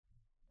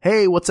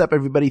Hey, what's up,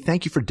 everybody?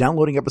 Thank you for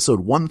downloading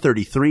episode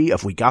 133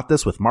 of We Got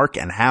This with Mark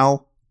and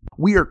Hal.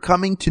 We are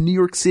coming to New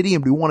York City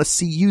and we want to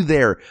see you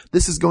there.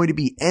 This is going to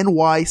be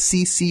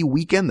NYCC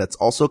weekend. That's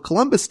also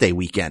Columbus Day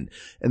weekend.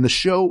 And the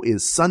show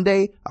is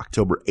Sunday,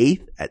 October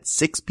 8th at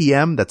 6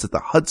 p.m. That's at the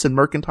Hudson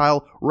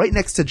Mercantile right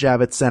next to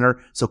Javits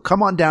Center. So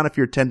come on down if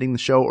you're attending the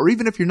show, or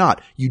even if you're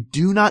not. You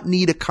do not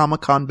need a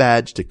Comic-Con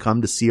badge to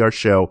come to see our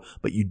show,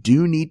 but you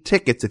do need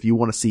tickets if you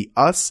want to see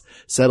us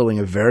settling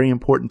a very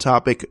important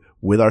topic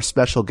with our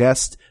special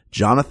guest,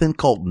 Jonathan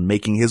Colton,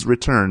 making his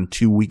return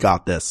to We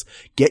Got This.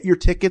 Get your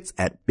tickets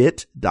at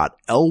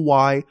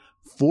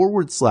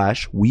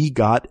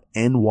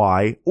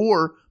bit.ly/WeGotNY,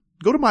 or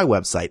go to my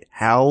website,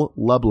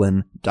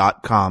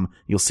 hallublin.com.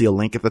 You'll see a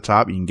link at the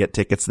top. You can get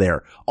tickets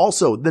there.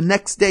 Also, the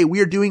next day,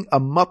 we are doing a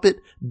Muppet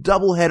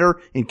doubleheader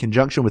in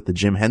conjunction with the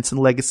Jim Henson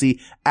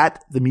Legacy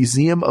at the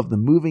Museum of the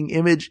Moving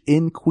Image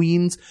in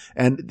Queens.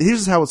 And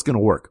here's how it's going to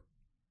work.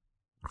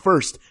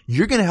 First,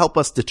 you're going to help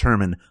us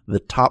determine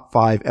the top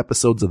 5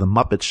 episodes of The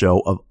Muppet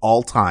Show of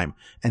all time.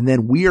 And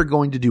then we are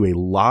going to do a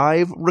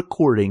live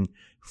recording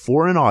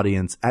for an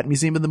audience at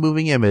Museum of the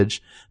Moving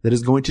Image that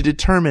is going to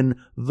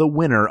determine the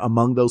winner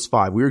among those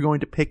 5. We are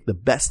going to pick the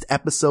best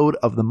episode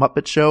of The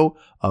Muppet Show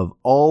of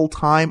all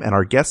time, and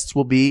our guests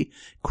will be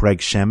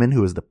Craig Shemin,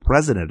 who is the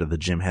president of the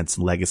Jim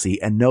Henson Legacy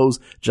and knows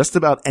just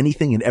about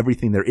anything and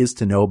everything there is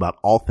to know about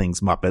all things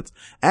Muppets,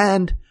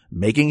 and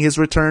making his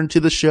return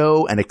to the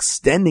show and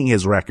extending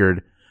his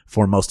record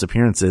for most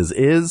appearances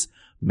is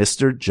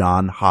Mr.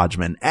 John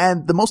Hodgman.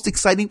 And the most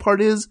exciting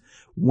part is,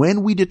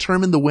 when we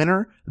determine the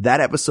winner, that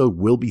episode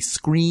will be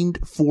screened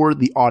for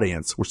the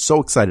audience. We're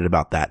so excited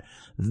about that.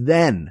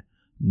 Then,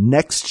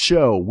 next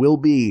show will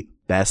be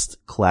Best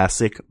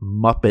Classic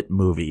Muppet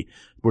Movie.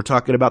 We're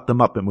talking about the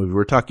Muppet Movie.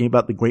 We're talking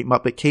about The Great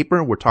Muppet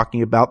Caper. We're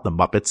talking about The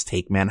Muppets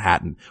Take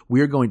Manhattan.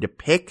 We are going to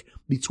pick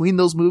between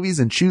those movies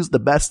and choose the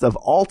best of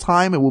all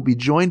time. And we'll be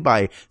joined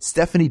by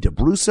Stephanie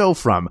DeBrusso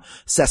from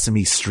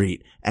Sesame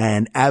Street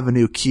and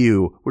Avenue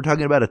Q. We're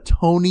talking about a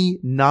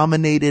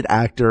Tony-nominated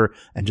actor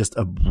and just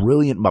a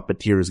brilliant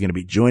Muppeteer who's going to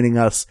be joining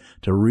us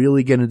to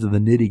really get into the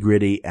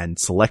nitty-gritty and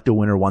select a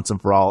winner once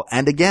and for all.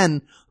 And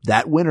again,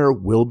 that winner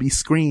will be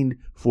screened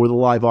for the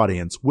live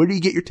audience. Where do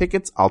you get your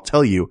tickets? I'll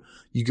tell you.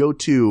 You go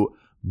to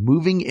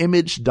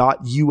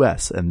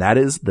movingimage.us, and that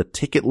is the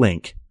ticket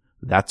link.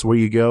 That's where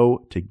you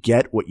go to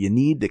get what you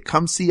need to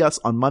come see us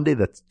on Monday.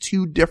 That's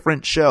 2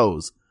 different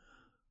shows.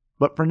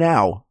 But for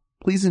now,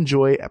 please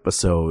enjoy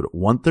episode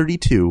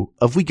 132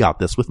 of We Got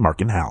This with Mark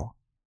and Hal.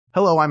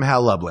 Hello, I'm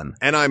Hal Lublin.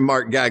 And I'm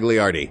Mark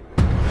Gagliardi.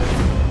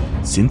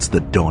 Since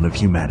the dawn of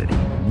humanity,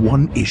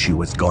 one issue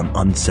has gone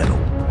unsettled.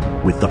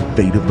 With the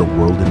fate of the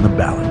world in the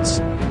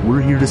balance,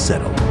 we're here to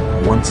settle,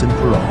 once and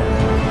for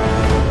all,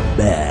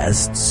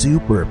 Best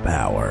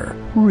Superpower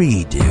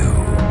Redo.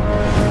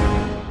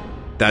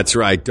 That's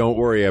right. Don't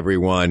worry,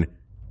 everyone.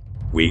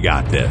 We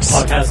got this.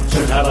 Podcasts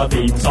should have a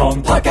theme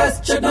song.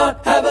 Podcasts should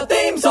not have a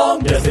theme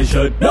song. Yes, they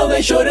should. No,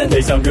 they shouldn't.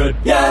 They sound good.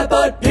 Yeah,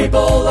 but people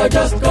are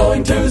just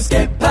going to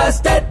skip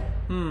past it.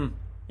 You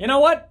know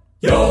what?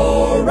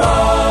 You're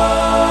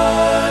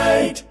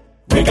right.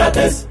 We got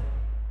this.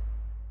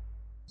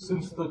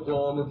 Since the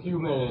dawn of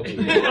humanity,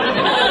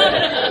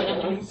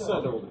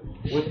 unsettled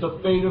with the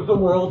fate of the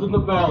world in the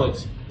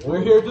balance,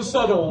 we're here to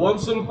settle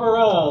once and for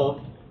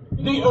all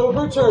the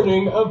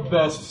overturning of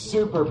Best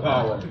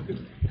Superpower.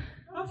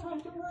 That's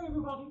right, don't worry,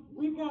 everybody.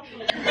 We've got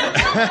this.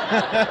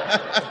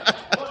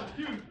 1,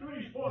 2,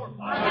 3, 4.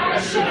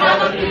 Podcasts should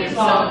have a theme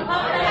song.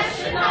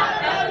 Podcasts should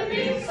not have a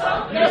theme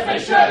song. Yes, they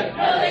should.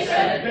 No, they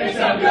shouldn't. They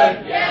sound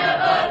good.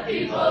 Yeah, but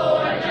people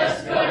are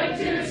just going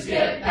to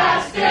skip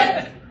past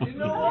it. You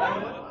know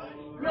what?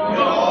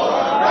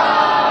 You're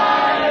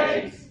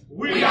right.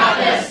 We got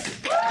this.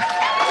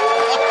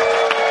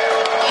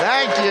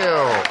 Thank you.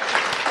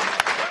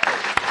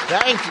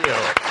 Thank you.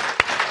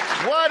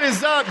 What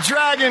is up,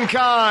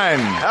 DragonCon?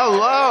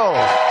 Hello.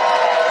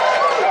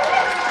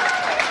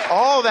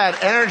 All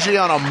that energy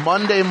on a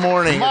Monday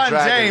morning.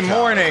 Monday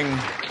morning.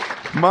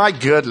 My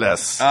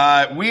goodness.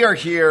 We are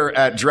here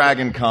at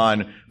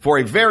DragonCon for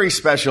a very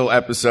special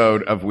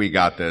episode of We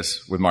Got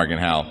This with Mark and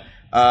Hal.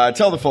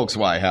 Tell the folks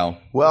why, Hal.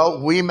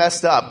 Well, we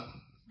messed up.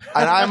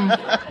 And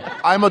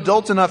I'm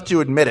adult enough to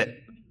admit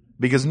it.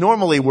 Because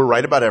normally we're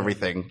right about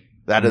everything.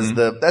 That's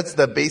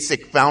the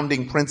basic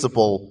founding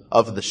principle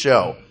of the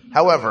show.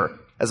 However,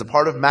 as a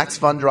part of Max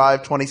Fun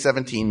Drive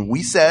 2017,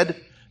 we said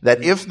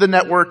that if the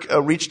network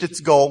reached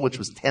its goal, which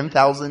was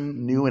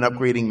 10,000 new and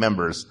upgrading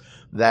members,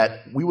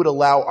 that we would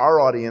allow our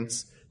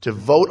audience to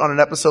vote on an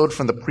episode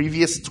from the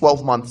previous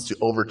 12 months to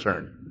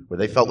overturn, where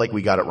they felt like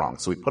we got it wrong.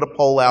 So we put a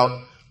poll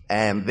out,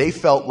 and they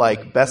felt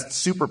like Best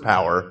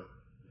Superpower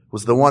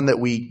was the one that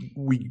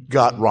we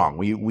got wrong.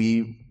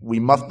 We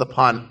muffed the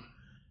punt.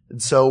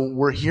 And so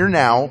we're here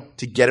now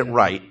to get it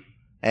right.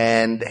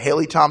 And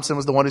Haley Thompson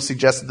was the one who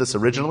suggested this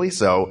originally,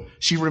 so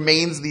she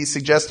remains the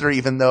suggester,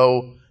 even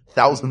though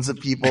thousands of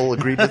people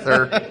agreed with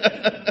her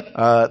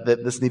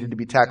that this needed to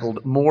be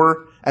tackled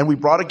more. And we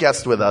brought a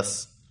guest with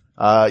us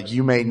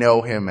You may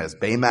know him as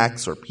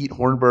Baymax or Pete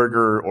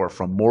Hornberger or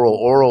from Moral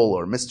Oral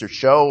or Mr.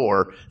 Show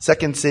or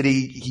Second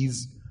City.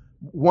 He's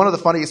one of the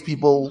funniest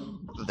people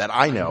that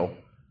I know.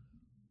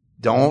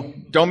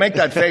 Don't make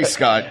that face,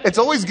 Scott. It's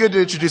always good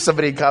to introduce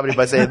somebody in comedy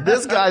by saying,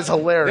 this guy's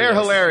hilarious. They're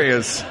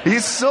hilarious.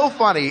 He's so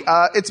funny.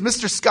 It's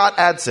Mr. Scott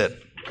Adsit.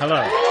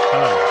 Hello.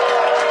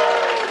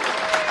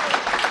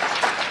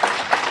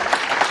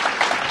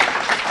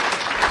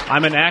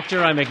 I'm an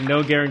actor. I make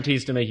no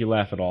guarantees to make you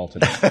laugh at all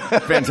today.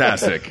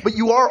 Fantastic. But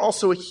you are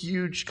also a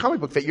huge comic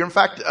book fan. You're, in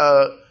fact,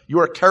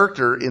 you're a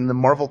character in the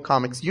Marvel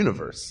Comics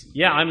universe.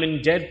 Yeah, I'm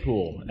in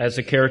Deadpool as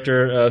a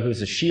character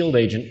who's a S.H.I.E.L.D.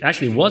 agent.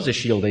 Actually was a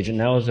S.H.I.E.L.D. agent.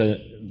 Now is a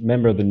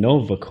member of the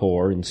Nova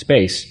Corps in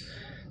space.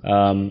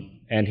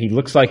 And he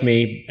looks like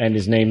me, and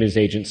his name is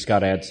Agent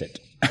Scott Adsit.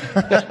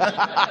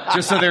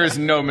 Just so there is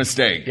no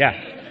mistake.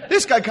 Yeah.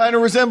 This guy kind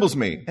of resembles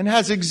me and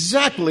has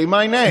exactly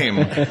my name.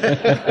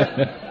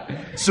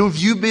 So have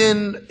you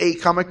been a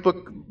comic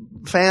book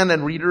fan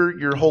and reader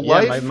your whole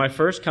life? Yeah, my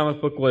first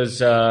comic book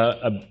was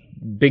a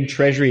Big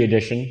Treasury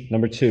edition,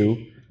 number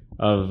 2,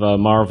 of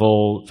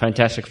Marvel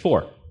Fantastic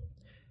Four.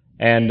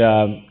 And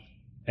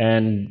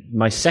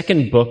my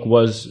second book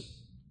was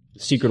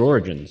Secret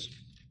Origins.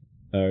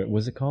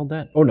 Was it called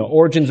that? Oh no,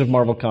 Origins of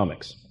Marvel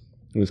Comics.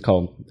 It was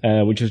called,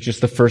 which was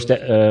just the first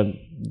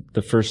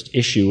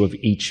issue of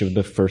each of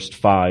the first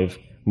 5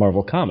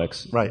 Marvel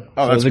comics. Right.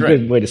 Oh, so that's it was a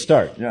great. good way to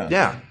start.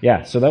 Yeah.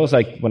 Yeah. So that was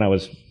like when I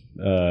was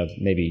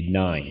maybe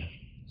 9.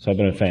 So I've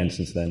been a fan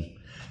since then.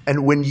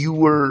 And when you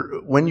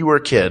were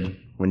a kid,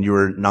 when you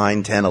were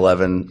 9, 10,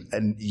 11,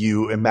 and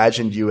you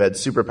imagined you had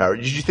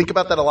superpowers, did you think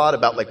about that a lot,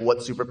 about like what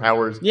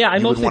superpowers Yeah, I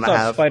you would mostly want to thought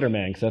have?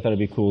 Spider-Man because I thought it'd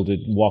be cool to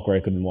walk where I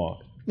couldn't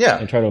walk. Yeah.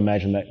 And try to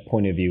imagine that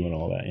point of view and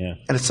all that, yeah.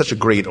 And it's such a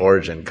great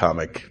origin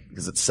comic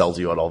because it sells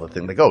you out all the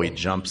things. Like, oh, he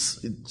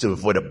jumps to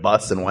avoid a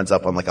bus and winds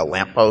up on like a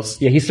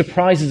lamppost. Yeah, he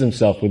surprises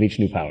himself with each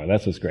new power.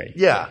 That's what's great.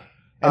 Yeah.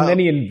 And then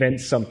he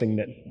invents something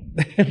that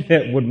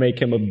that would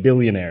make him a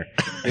billionaire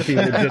if he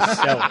would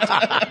just sell it.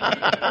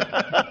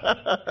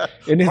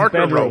 In his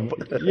Parker bedroom. rope.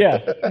 Yeah.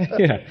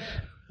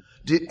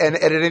 And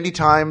at any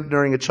time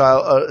during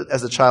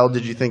as a child,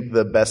 did you think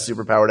the best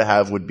superpower to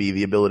have would be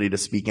the ability to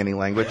speak any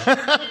language?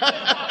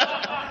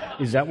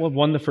 Is that what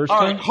won the first All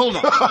time? right, hold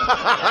on.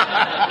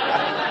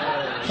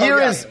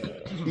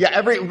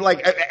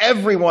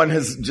 Everyone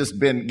has just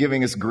been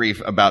giving us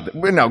grief about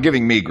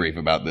giving me grief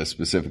about this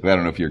specifically. I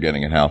don't know if you're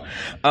getting it, Hal.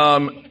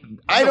 I'm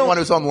the one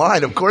who's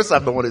online. Of course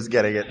I'm the one who's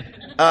getting it.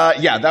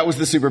 That was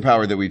the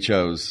superpower that we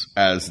chose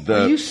as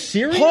the... Are you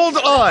serious? Hold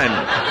on!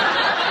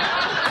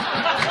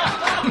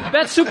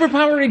 That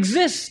superpower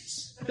exists.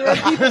 There are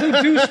people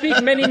who do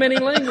speak many, many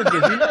languages.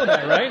 You know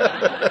that,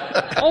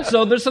 right?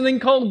 Also, there's something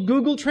called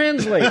Google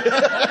Translate.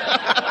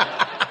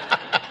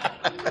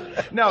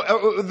 No,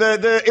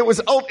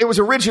 it was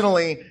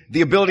originally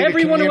the ability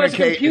Everyone to who has a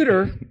communicate.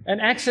 computer and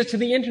access to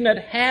the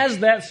internet has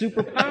that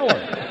superpower.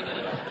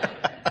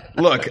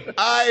 Look,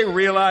 I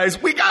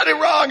realize we got it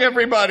wrong,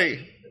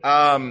 everybody.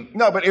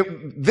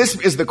 This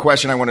is the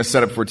question I want to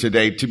set up for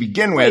today to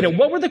begin with. Wait,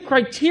 what were the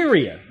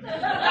criteria?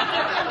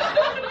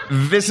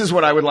 This is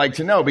what I would like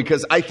to know,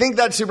 because I think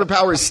that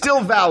superpower is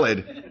still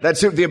valid. That's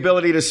the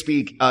ability to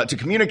speak, to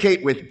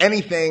communicate with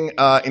anything,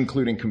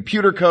 including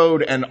computer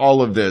code and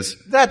all of this.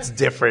 That's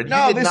different.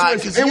 No, You did not,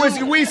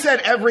 we said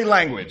every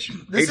language.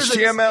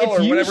 HTML or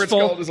whatever it's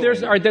called.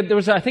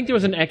 I think there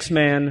was an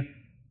X-Man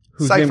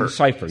whose Cypher. name was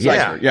Cypher.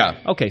 Yeah. Yeah.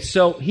 Okay,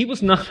 so he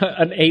was not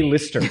an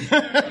A-lister.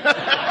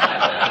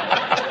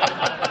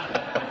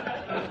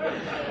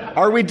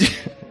 Are we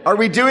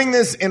doing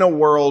this in a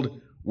world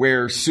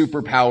where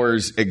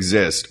superpowers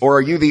exist, or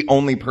are you the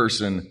only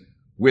person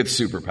with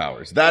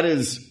superpowers? That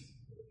is,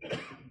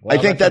 I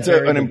think that's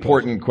an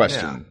important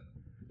question. Yeah.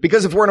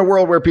 Because if we're in a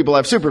world where people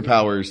have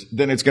superpowers,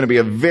 then it's going to be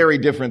a very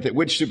different thing.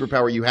 Which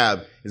superpower you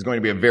have is going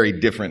to be a very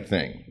different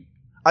thing.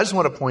 I just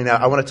want to point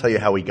out, I want to tell you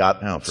how we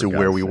got to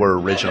where we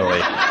were originally.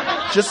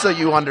 Just so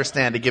you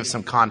understand, to give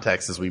some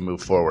context as we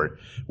move forward.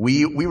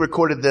 We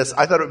recorded this.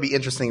 I thought it would be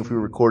interesting if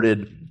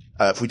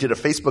we did a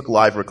Facebook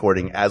Live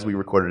recording as we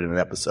recorded an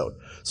episode.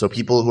 So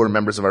people who are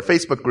members of our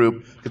Facebook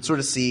group could sort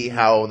of see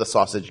how the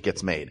sausage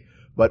gets made.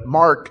 But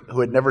Mark, who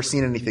had never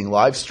seen anything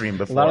live streamed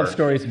before. A lot of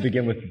stories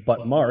begin with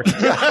 "but Mark."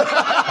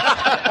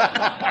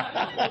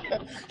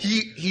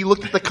 He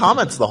looked at the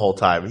comments the whole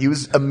time. He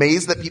was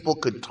amazed that people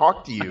could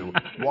talk to you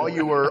while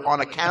you were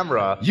on a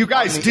camera. You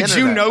guys, did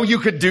you know you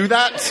could do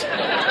that?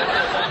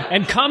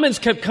 And comments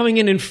kept coming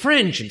in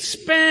French and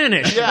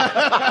Spanish.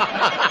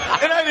 Yeah.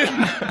 And I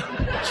didn't...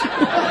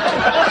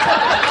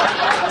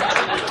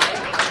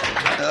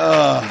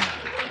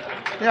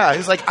 Yeah,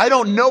 he's like, I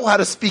don't know how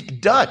to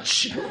speak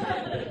Dutch.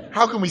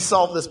 How can we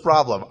solve this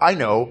problem? I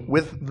know,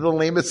 with the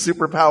lamest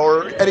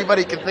superpower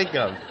anybody can think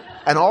of.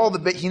 And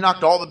he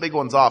knocked all the big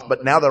ones off,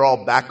 but now they're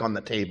all back on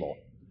the table.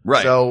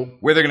 Right. So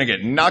where they're going to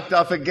get knocked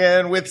off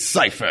again with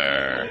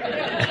Cypher.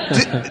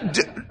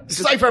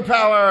 Cypher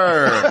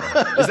power!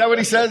 Is that what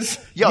he says?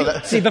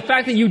 See, the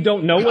fact that you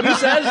don't know what he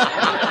says?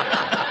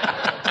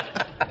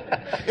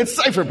 It's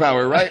Cypher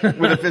power, right?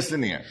 With a fist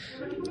in the air.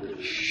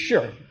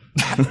 Sure.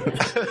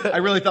 I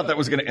really thought that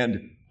was going to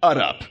end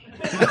up.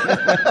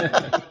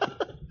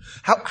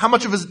 How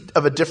much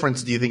of a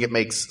difference do you think it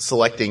makes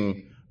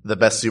selecting the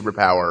best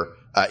superpower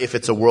if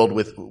it's a world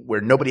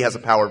where nobody has a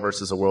power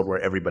versus a world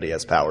where everybody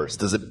has powers?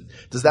 Does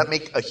that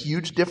make a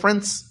huge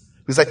difference?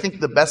 Because I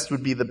think the best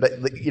would be if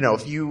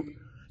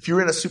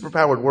you're in a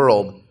superpowered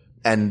world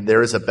and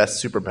there is a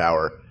best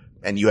superpower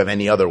and you have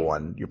any other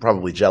one, you're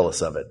probably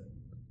jealous of it.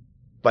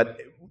 But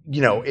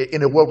in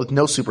a world with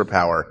no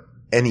superpower,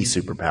 any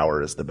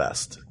superpower is the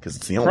best because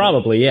it's the only.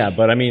 Probably, yeah.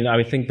 But I mean, I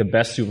would think the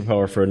best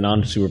superpower for a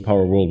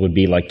non-superpower world would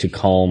be like to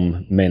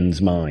calm men's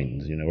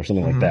minds, or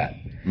something like that,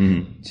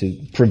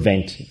 to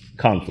prevent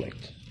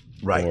conflict,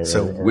 right?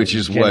 Or which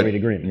is generate what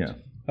agreement. Yeah.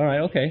 All right.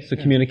 Okay. So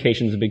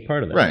communication is a big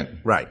part of that.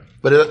 Right.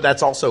 But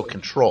that's also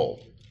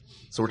control.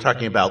 So we're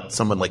talking about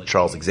someone like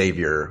Charles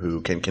Xavier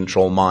who can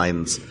control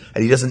minds,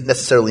 and he doesn't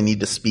necessarily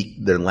need to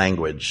speak their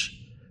language.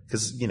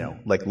 Because,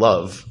 like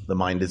love, the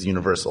mind is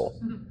universal.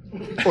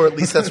 Or at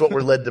least that's what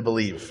we're led to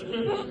believe.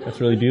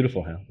 That's really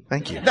beautiful, Hal.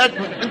 Thank you.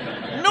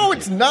 No,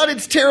 it's not.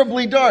 It's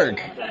terribly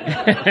dark.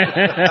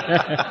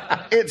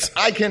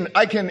 I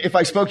can, if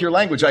I spoke your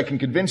language, I can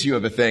convince you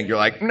of a thing. You're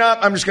like, nah,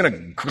 I'm just going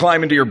to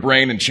climb into your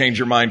brain and change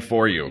your mind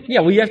for you.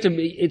 Yeah, well, you have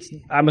to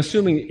I'm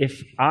assuming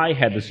if I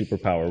had the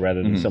superpower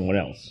rather than someone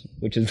else,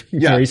 which is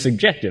very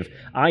subjective,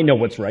 I know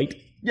what's right.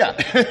 Yeah.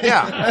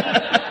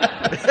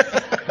 Yeah.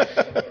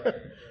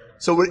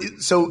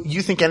 So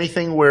you think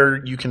anything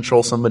where you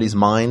control somebody's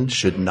mind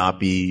should not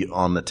be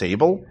on the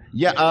table?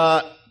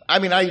 Yeah,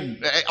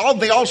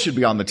 they all should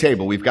be on the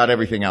table. We've got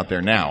everything out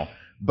there now.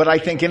 But I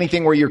think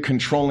anything where you're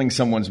controlling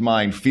someone's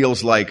mind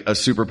feels like a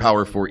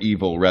superpower for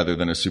evil rather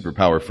than a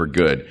superpower for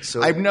good.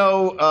 So I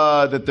know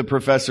that the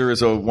professor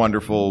is a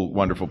wonderful,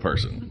 wonderful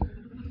person.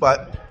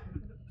 But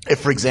if,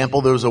 for example,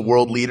 there was a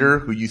world leader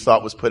who you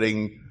thought was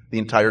putting the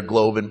entire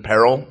globe in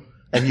peril,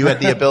 and you had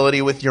the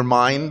ability with your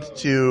mind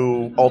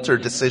to alter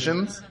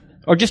decisions?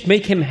 Or just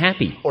make him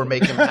happy.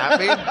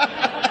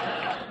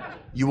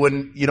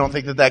 You don't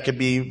think that could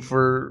be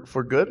for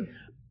good?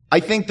 I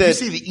think that... You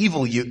see the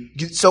evil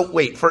so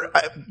wait,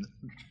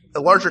 a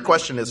larger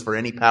question is for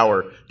any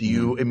power, do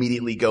you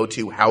immediately go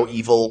to how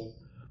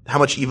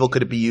much evil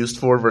could it be used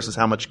for versus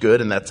how much good,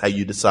 and that's how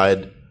you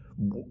decide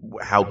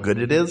how good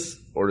it is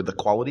or the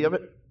quality of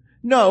it?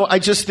 No, I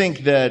just think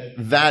that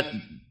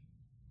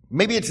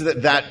maybe it's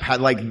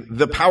that like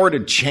the power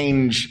to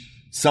change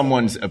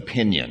someone's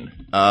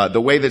opinion,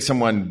 the way that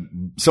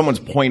someone's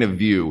point of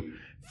view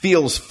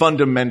feels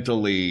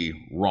fundamentally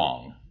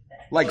wrong.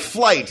 Like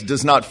flight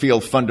does not feel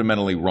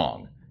fundamentally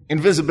wrong.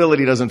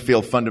 Invisibility doesn't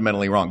feel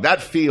fundamentally wrong.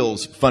 That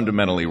feels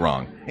fundamentally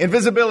wrong.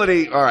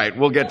 Invisibility, all right,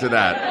 we'll get to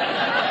that.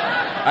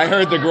 I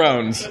heard the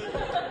groans.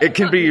 It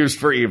can be used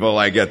for evil,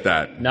 I get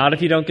that. Not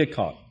if you don't get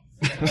caught.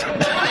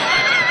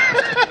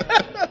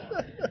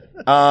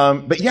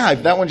 But yeah,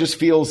 that one just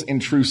feels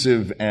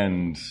intrusive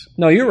and...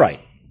 No, you're right.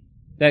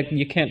 That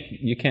you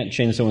can't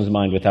change someone's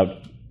mind without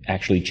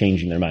actually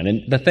changing their mind.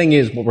 And the thing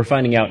is, what we're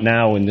finding out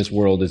now in this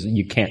world is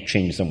you can't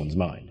change someone's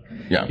mind.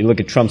 Yeah. You look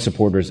at Trump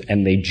supporters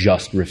and they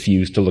just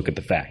refuse to look at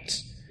the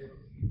facts.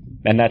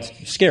 And that's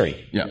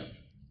scary. Yeah.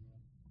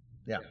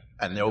 Yeah.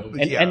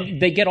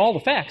 And they get all the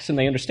facts and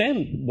they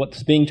understand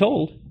what's being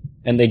told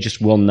and they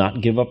just will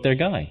not give up their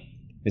guy.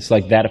 It's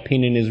like that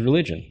opinion is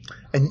religion.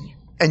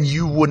 And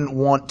you wouldn't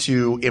want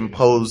to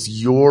impose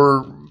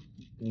your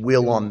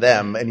will on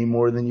them any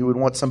more than you would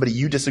want somebody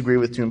you disagree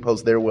with to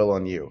impose their will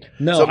on you.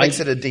 No, so it makes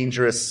it a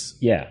dangerous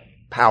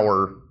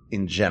power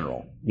in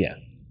general. Yeah.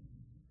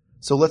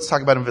 So let's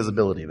talk about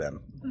invisibility then.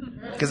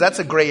 Because that's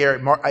a gray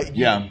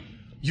area.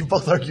 You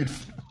both argued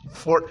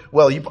for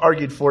you've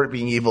argued for it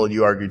being evil and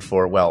you argued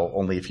for,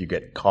 only if you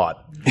get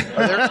caught.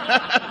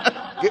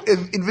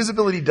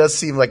 Invisibility does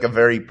seem like a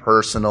very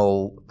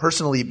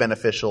personally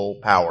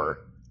beneficial power.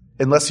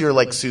 Unless you're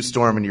like Sue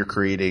Storm and you're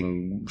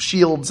creating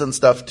shields and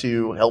stuff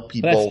to help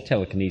people. That's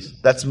telekinesis.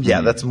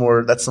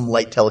 That's some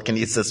light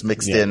telekinesis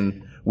mixed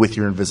in with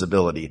your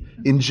invisibility.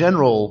 In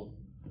general,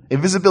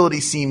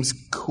 invisibility seems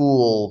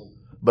cool,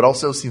 but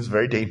also seems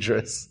very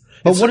dangerous.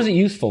 But what is it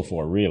useful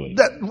for, really?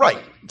 Right.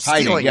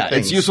 Hiding, things.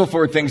 It's useful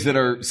for things that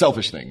are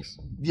selfish things.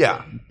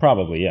 Yeah.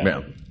 Probably,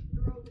 yeah.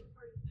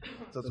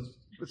 So,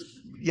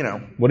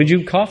 What did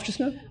you cough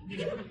just now?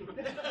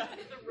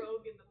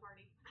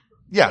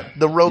 Yeah,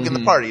 the rogue in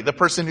the party, the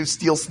person who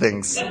steals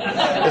things, is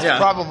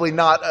probably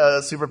not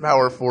a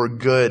superpower for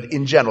good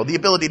in general. The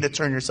ability to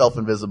turn yourself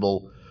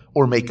invisible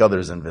or make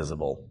others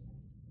invisible.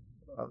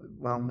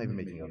 Maybe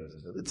making others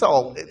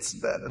invisible.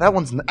 That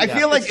one's... I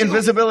feel like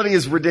invisibility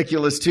is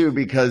ridiculous too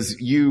because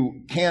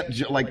you can't,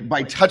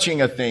 by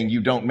touching a thing, you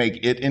don't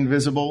make it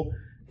invisible.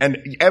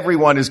 And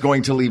everyone is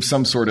going to leave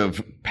some sort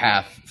of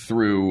path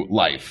through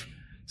life.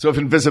 So if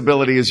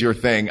invisibility is your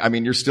thing,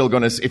 you're still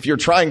going to, if you're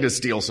trying to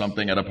steal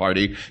something at a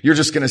party, you're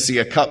just going to see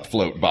a cup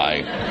float by.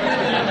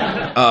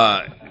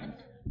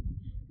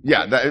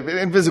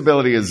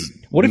 Invisibility is...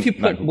 What if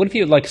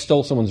you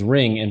stole someone's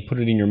ring and put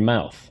it in your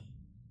mouth?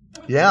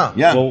 Yeah.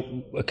 Well,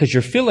 because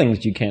your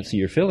fillings, you can't see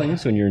your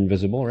fillings when you're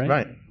invisible, right?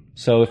 Right.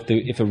 So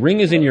if a ring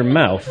is in your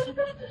mouth,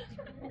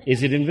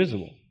 is it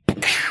invisible?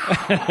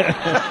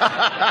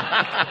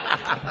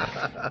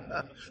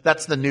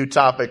 That's the new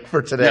topic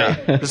for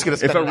today. Yeah. Just gonna If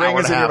spend a an ring hour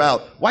is and in a your half.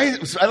 mouth, why?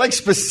 I like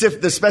the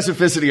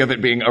specificity of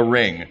it being a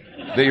ring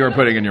that you are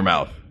putting in your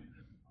mouth.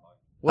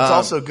 What's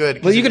also good.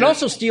 'cause Well, you if can you're-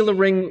 also steal a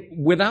ring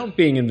without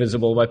being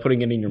invisible by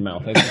putting it in your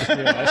mouth. I just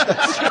realized.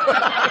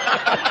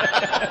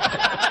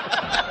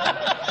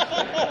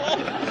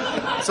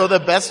 So the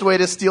best way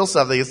to steal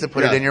something is to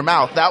put it Yeah. in your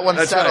mouth. That one's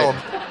That's settled.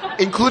 right.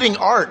 Including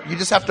art. You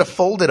just have to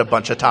fold it a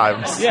bunch of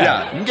times.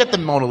 Yeah. You can get the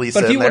Mona Lisa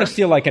But if in you there. want to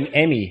steal like an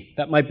Emmy,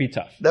 that might be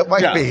tough. That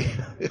might Yeah. be.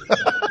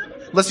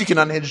 Unless you can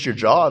unhinge your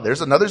jaw.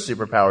 There's another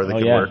superpower that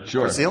can yeah. work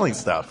Sure. for stealing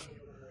stuff.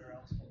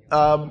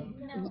 What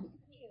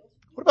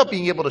about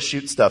being able to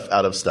shoot stuff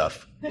out of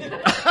stuff?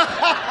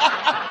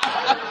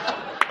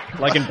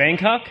 Like in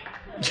Bangkok?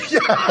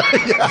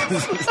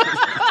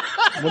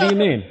 What do you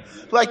mean?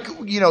 Like,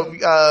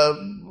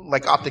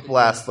 like optic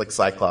blast like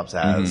Cyclops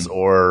has,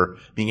 or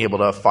being able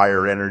to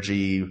fire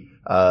energy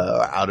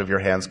out of your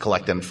hands,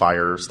 collect and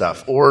fire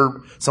stuff,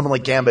 or someone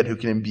like Gambit who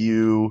can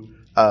imbue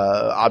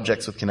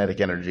objects with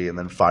kinetic energy and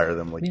then fire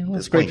them like Yeah, well,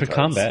 his it's great for playing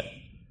cards. combat.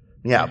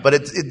 Yeah, but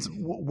it's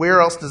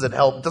where else does it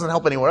help? It doesn't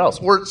help anywhere else.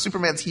 Or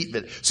Superman's heat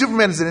vision.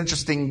 Superman is an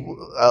interesting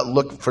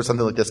look for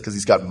something like this because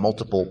he's got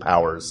multiple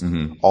powers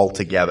all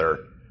together.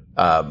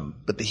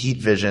 But the heat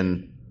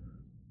vision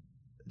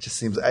just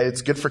seems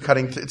it's good for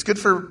cutting. It's good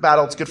for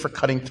battle. It's good for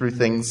cutting through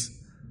things.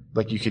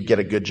 Like you could get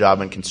a good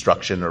job in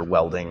construction or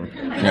welding,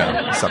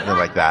 something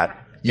like that.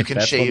 You can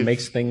That's shave. what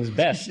makes things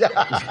best.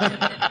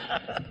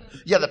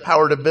 Yeah, the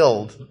power to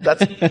build.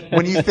 That's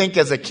when you think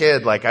as a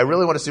kid, like, I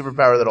really want a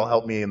superpower that'll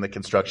help me in the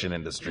construction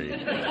industry.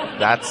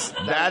 That's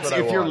what I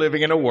if you're want.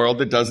 living in a world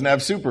that doesn't have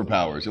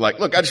superpowers. You're like,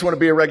 look, I just want to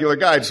be a regular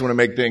guy. I just want to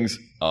make things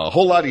a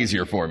whole lot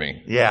easier for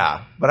me.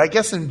 Yeah, but I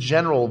guess in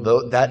general,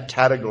 though, that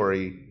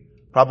category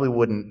probably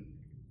wouldn't.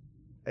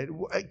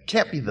 It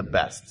can't be the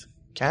best,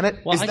 can it?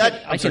 Well, Is I that-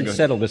 can, I'm I sorry, can go ahead.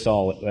 settle this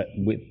all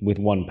with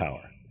one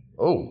power.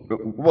 Oh,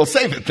 Well,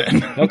 save it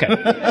then. Okay.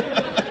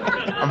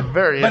 I'm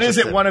very. But is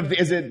interested. it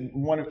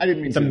one of? I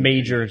didn't mean It's a to.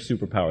 major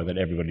superpower that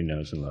everybody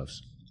knows and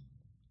loves.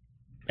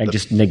 And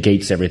just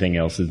negates everything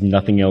else.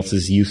 Nothing else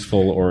is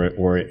useful or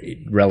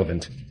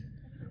relevant.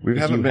 We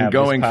haven't you been have this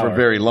going for power.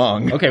 very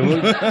long. Okay,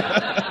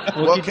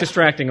 we'll keep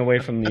distracting away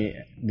from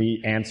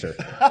the answer.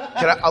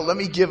 Let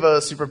me give a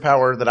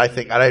superpower that I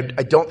think. I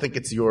don't think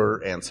it's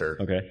your answer.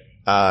 Okay.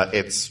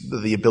 It's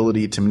the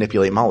ability to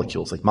manipulate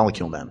molecules, like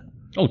Molecule Man.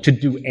 Oh, to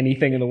do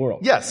anything in the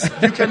world. Yes,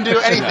 you can do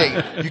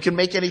anything. You can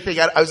make anything.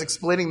 I was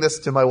explaining this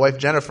to my wife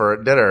Jennifer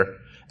at dinner,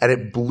 and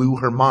it blew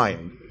her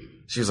mind.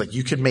 She was like,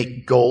 "You could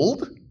make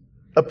gold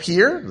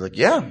appear?" I was like,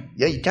 "Yeah,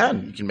 you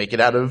can. You can make it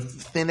out of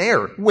thin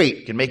air. Wait,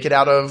 you can make it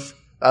out of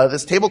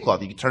this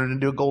tablecloth. You can turn it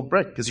into a gold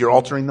brick because you're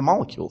altering the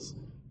molecules."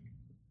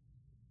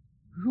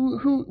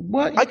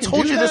 What? I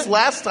told you this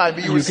last time,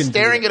 but you were can do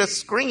staring at a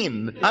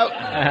screen.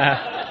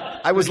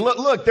 I was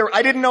look there.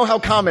 I didn't know how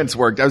comments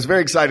worked. I was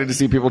very excited to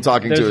see people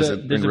talking to us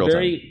in There's a real time.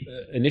 very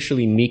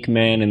initially meek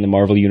man in the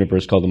Marvel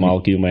universe called the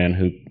Molecule Man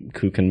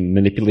who can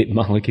manipulate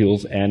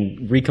molecules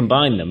and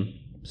recombine them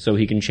so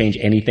he can change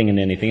anything and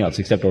anything else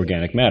except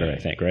organic matter, I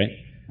think, right?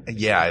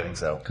 Yeah, I think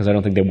so. Because I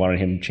don't think they wanted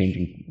him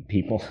changing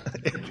people.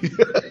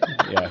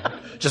 Yeah.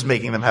 Just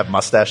making them have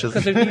mustaches.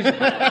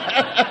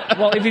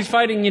 If he's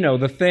fighting,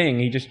 the Thing,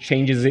 he just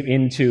changes it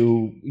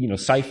into,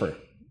 Cypher.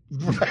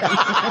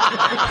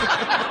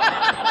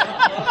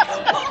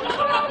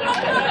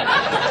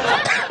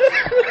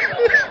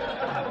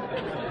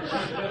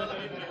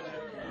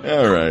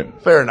 All right,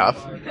 Fair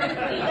enough.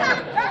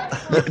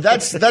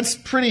 that's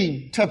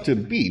pretty tough to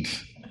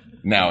beat.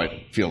 Now it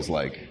feels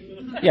like.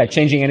 Yeah,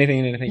 changing anything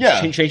and anything.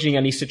 Yeah. Changing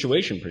any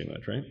situation, pretty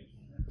much, right?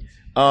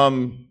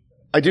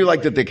 I do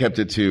like that they kept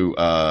it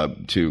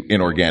to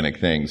inorganic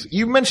things.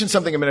 You mentioned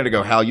something a minute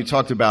ago, Hal. You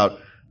talked about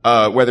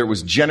whether it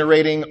was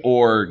generating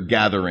or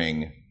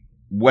gathering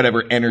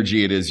whatever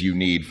energy it is you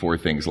need for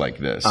things like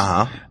this.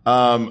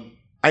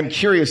 I'm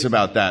curious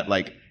about that.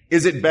 Like,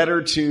 is it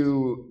better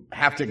to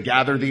have to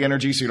gather the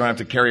energy so you don't have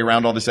to carry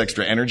around all this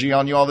extra energy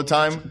on you all the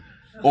time?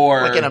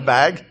 Or Like in a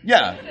bag?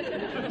 Yeah.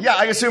 Yeah,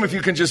 I assume if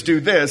you can just do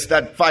this,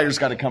 that fire's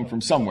got to come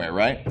from somewhere,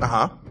 right?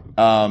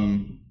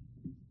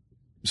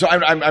 So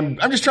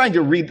I'm just trying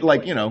to read,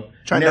 Trying to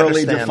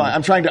narrowly understand. define.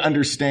 I'm trying to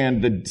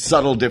understand the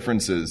subtle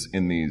differences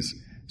in these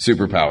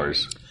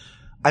superpowers.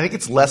 I think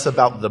it's less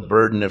about the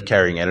burden of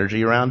carrying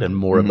energy around and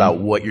more about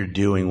what you're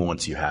doing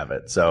once you have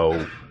it.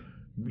 So,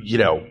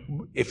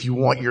 if you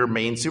want your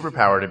main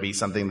superpower to be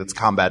something that's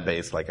combat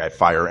based, like I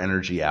fire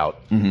energy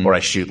out or I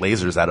shoot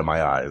lasers out of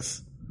my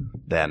eyes,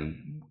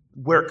 then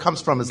where it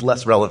comes from is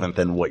less relevant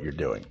than what you're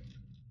doing.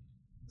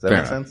 Does that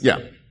make sense? Yeah.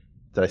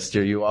 Did I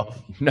steer you off?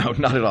 No,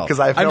 not at all. Because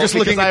I have no- I'm just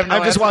because looking. I have no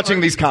I'm just answer watching for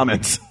it. these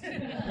comments.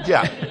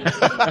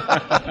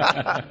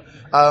 Yeah.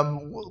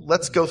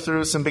 Let's go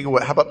through some big.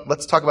 How about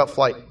let's talk about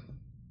Flight?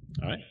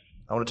 All right.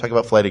 I want to talk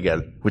about Flight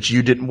again, which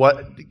you didn't.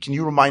 What? Can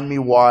you remind me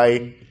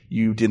why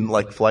you didn't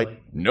like Flight?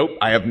 Nope.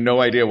 I have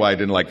no idea why I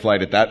didn't like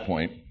Flight at that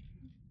point.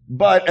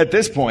 But at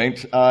this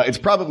point, it's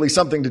probably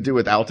something to do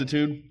with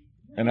altitude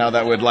and how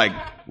that would like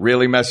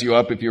really mess you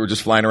up if you were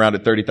just flying around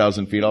at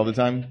 30,000 feet all the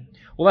time.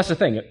 Well, that's the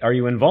thing. Are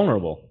you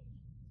invulnerable?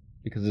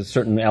 Because of a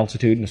certain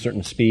altitude and a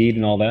certain speed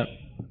and all that?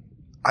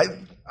 I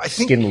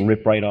think Skin will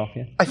rip right off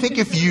you. I think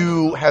if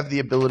you have the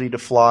ability to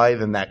fly,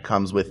 then that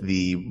comes with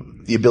the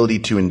ability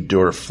to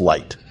endure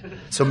flight.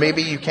 So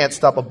maybe you can't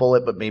stop a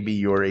bullet, but maybe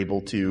you're able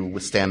to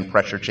withstand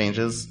pressure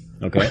changes.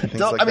 Okay. Things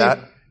like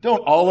that. Don't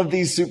all of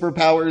these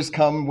superpowers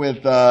come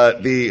with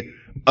the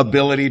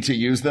ability to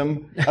use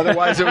them?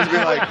 Otherwise, it would be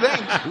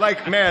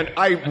like, man,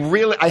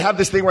 I have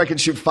this thing where I can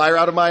shoot fire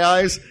out of my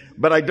eyes,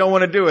 but I don't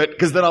want to do it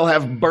because then I'll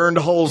have burned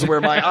holes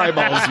where my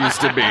eyeballs used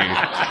to be.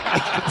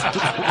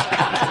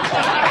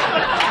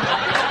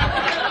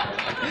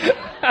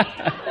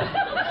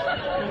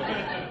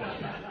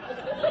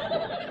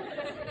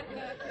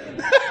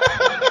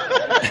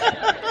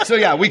 So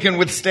yeah, we can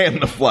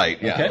withstand the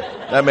flight. Yeah, Okay.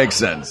 That makes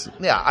sense.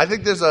 Yeah, I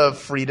think there's a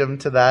freedom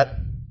to that.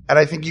 And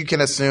I think you can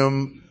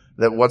assume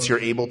that once you're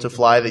able to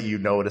fly, that you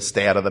know to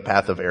stay out of the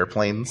path of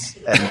airplanes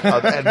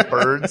and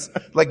birds.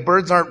 Like,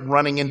 birds aren't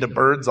running into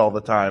birds all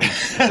the time.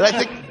 And I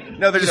think,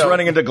 No, they're just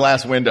running into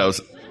glass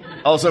windows.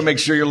 Also, make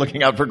sure you're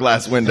looking out for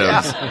glass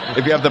windows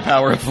if you have the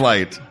power of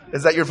flight.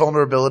 is that your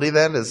vulnerability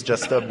then? Is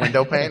just a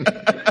window pane?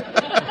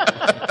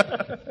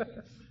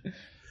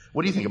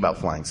 What do you think about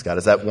flying, Scott?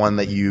 Is that one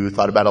that you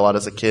thought about a lot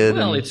as a kid?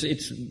 Well,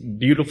 it's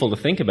beautiful to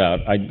think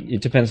about.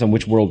 It depends on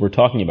which world we're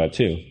talking about,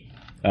 too.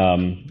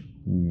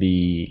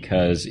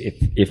 Because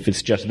if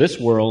it's just this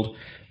world,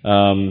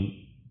 then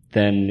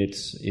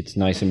it's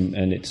nice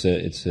and it's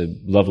a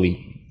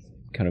lovely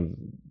kind of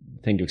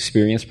thing to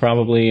experience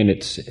probably, and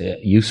it's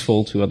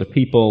useful to other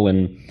people,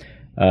 and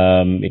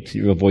it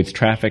avoids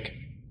traffic.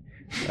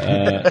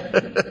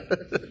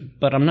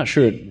 But I'm not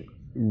sure it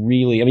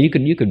really. I mean,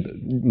 you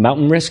could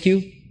mountain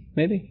rescue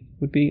maybe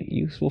would be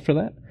useful for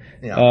that.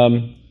 Yeah.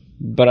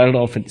 But I don't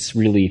know if it's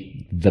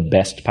really the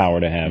best power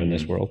to have in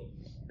this world.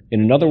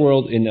 In another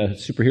world, in a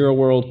superhero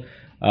world,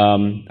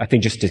 I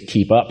think just to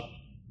keep up,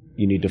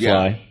 you need to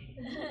fly.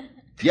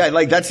 Yeah,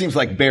 like that seems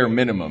like bare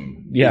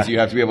minimum. Yeah. Is you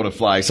have to be able to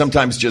fly.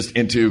 Sometimes just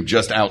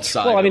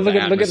outside. Well, I mean, of look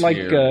the at like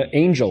atmosphere.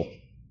 Angel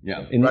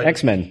Yeah. in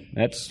X-Men.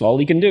 That's all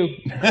he can do.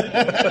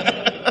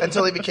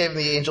 Until he became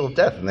the Angel of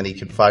Death, and then he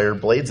could fire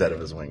blades out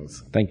of his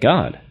wings. Thank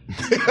God.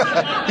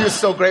 He was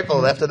so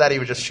grateful. After that, he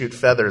would just shoot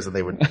feathers, and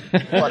they would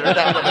flutter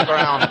down to the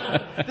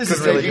ground. This is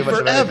Couldn't really taking do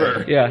much of forever.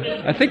 anything.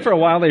 Yeah, I think for a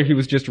while there he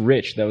was just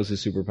rich. That was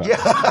his superpower.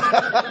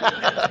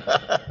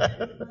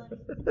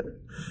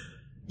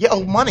 Yeah,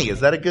 oh, money.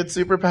 Is that a good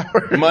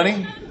superpower?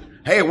 Money?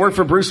 Hey, it worked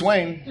for Bruce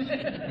Wayne.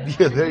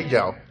 Yeah, there you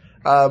go.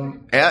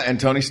 Yeah, and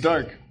Tony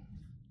Stark.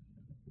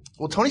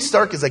 Well, Tony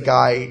Stark is a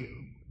guy,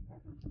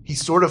 he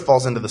sort of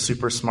falls into the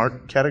super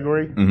smart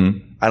category.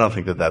 Mm-hmm. I don't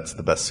think that that's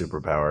the best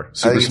superpower.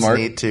 Super I think smart?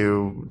 It's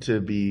neat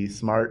to be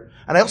smart.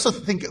 And I also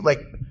think, like,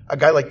 a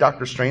guy like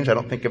Doctor Strange, I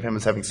don't think of him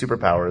as having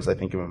superpowers. I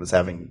think of him as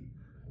having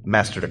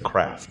mastered a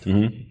craft.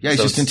 Mm-hmm. Yeah, he's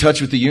So just in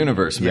touch with the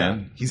universe, Yeah.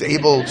 man. He's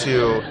able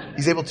to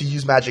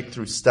use magic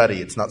through study.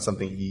 It's not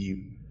something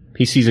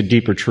He sees a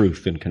deeper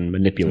truth and can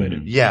manipulate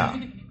it. Yeah.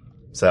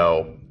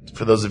 So,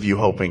 for those of you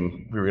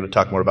hoping we were going to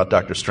talk more about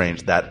Doctor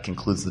Strange, that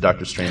concludes the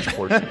Doctor Strange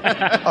portion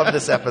of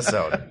this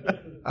episode.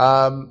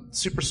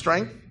 Super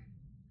strength.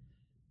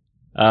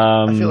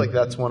 I feel like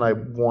that's one I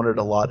wanted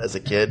a lot as a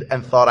kid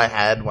and thought I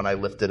had when I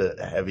lifted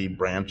a heavy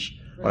branch.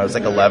 When I was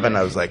like 11,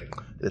 I was like,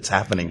 it's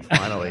happening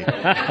finally.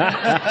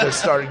 They're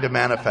starting to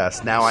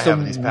manifest. Now I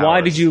have these powers.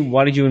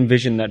 Why did you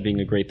envision that being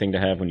a great thing to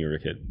have when you were a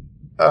kid?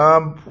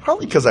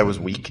 Probably because I was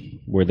weak.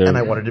 And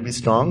I wanted to be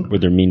strong. Were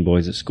there mean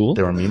boys at school?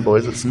 There were mean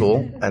boys at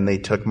school, and they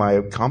took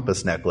my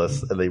compass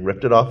necklace and they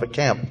ripped it off at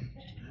camp,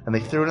 and they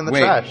threw it in the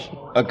trash.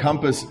 A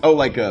compass? Oh,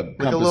 like a Like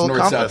compass a little north,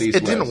 compass. south, east,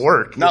 It didn't west.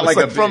 work. Not it was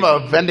like like from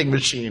a vending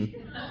machine.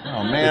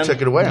 Oh, man. They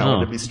took it away. I Oh.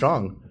 wanted to be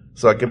strong,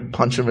 so I could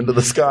punch him into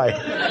the sky.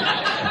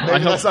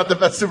 Maybe that's not the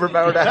best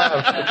superpower to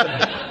have.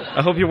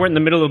 I hope you weren't in the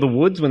middle of the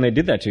woods when they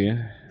did that to you.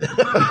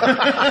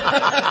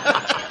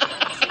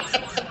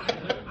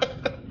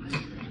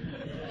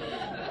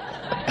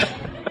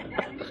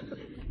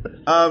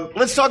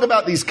 Let's talk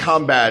about these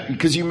combat,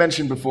 because you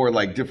mentioned before,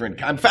 like,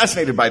 different. I'm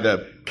fascinated by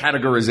the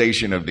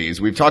categorization of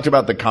these. We've talked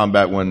about the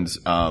combat ones,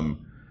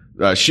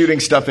 shooting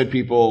stuff at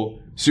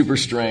people, super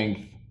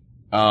strength.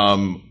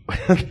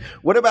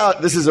 What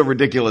about, this is a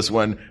ridiculous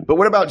one, but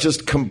what about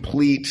just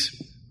complete,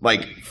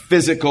 like,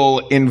 physical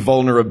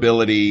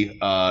invulnerability,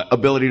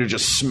 ability to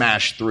just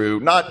smash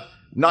through, not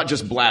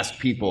just blast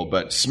people,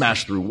 but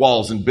smash through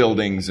walls and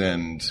buildings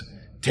and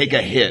take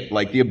a hit,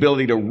 like the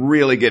ability to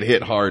really get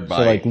hit hard by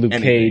So like Luke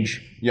anything.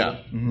 Cage,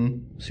 Yeah.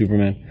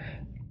 Superman.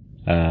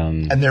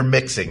 And they're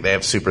mixing. They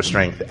have super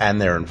strength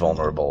and they're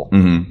invulnerable.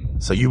 Mm-hmm.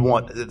 So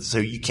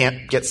you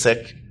can't get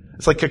sick.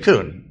 It's like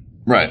Cocoon.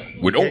 Right.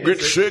 We don't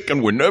get sick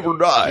and we never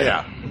die.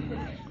 Yeah.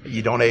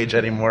 You don't age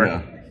anymore.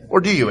 Yeah.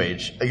 Or do you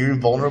age? Are you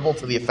vulnerable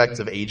to the effects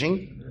of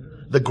aging?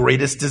 The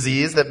greatest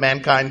disease that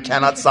mankind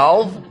cannot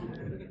solve?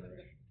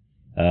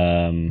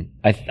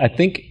 I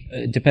think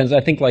it depends.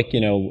 I think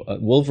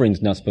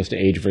Wolverine's not supposed to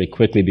age very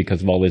quickly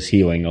because of all his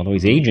healing, although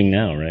he's aging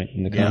now, right,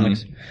 in the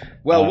comics.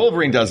 Well,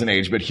 Wolverine doesn't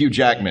age, but Hugh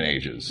Jackman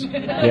ages.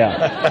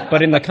 Yeah.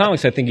 But in the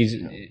comics, I think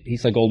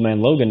he's like Old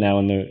Man Logan now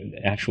in the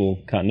actual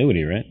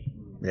continuity, right?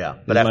 Yeah.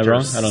 But Am I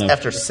wrong? I don't know.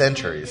 After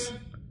centuries.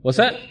 What's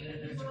that?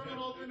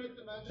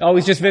 Oh,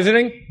 he's just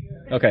visiting?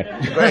 Okay.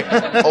 Great.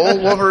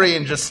 Old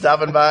Wolverine just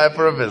stopping by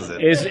for a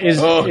visit.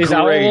 Is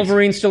our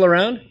Wolverine still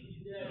around?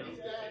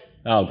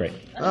 Oh, great.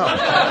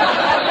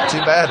 Oh. Too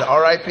bad.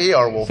 R.I.P.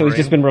 our Wolverine. So he's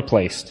just been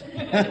replaced.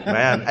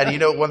 Man.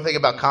 And one thing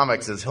about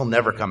comics is he'll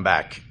never come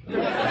back.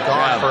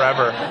 Gone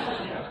forever.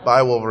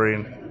 Bye,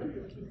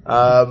 Wolverine.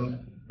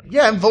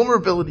 Yeah, and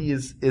vulnerability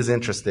is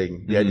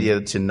interesting. The idea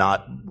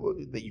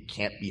that you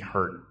can't be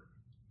hurt.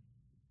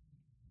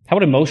 How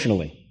about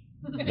emotionally?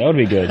 That would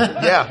be good.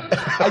 Yeah.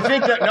 I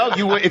think that,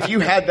 if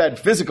you had that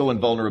physical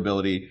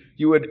invulnerability,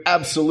 you would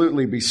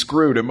absolutely be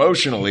screwed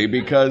emotionally,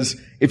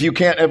 because if you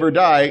can't ever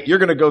die, you're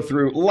going to go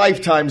through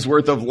lifetimes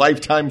worth of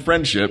lifetime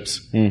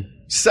friendships,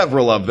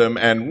 several of them,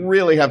 and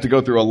really have to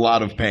go through a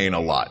lot of pain a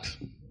lot.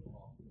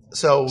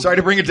 So sorry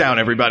to bring it down,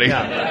 everybody.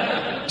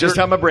 Yeah. Just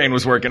how my brain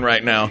was working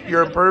right now.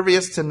 You're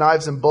impervious to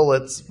knives and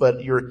bullets,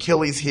 but your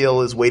Achilles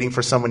heel is waiting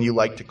for someone you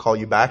like to call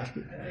you back.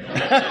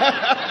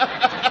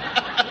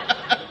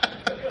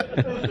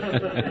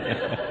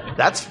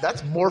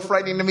 That's more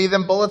frightening to me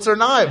than bullets or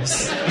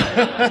knives.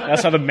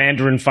 That's how the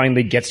Mandarin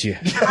finally gets you.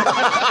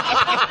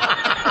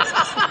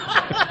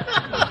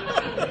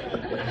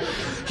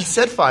 He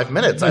said 5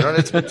 minutes. I don't know.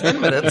 It's been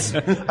 10 minutes.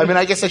 I mean,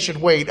 I guess I should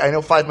wait. I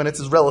know 5 minutes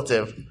is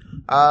relative.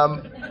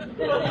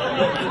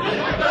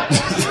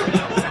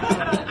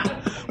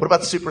 What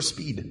about super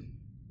speed?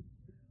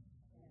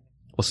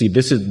 Well, see,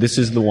 this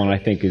is the one I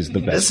think is the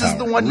best. This power. is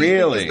the one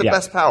you think is the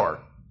best power.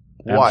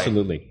 Why?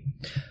 Absolutely.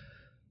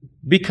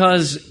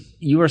 Because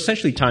you are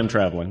essentially time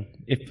traveling.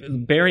 If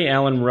Barry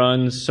Allen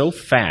runs so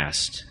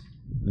fast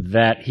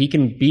that he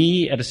can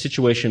be at a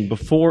situation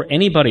before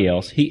anybody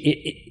else,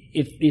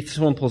 if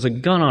someone pulls a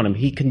gun on him,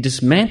 he can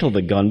dismantle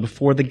the gun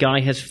before the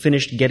guy has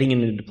finished getting it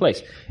into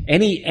place.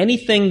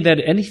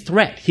 Any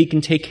threat he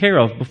can take care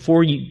of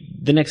before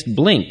the next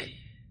blink.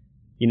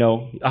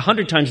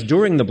 100 times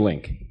during the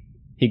blink,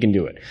 he can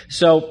do it.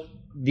 So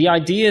the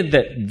idea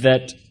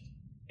that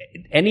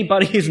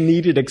anybody is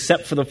needed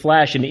except for the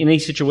Flash in any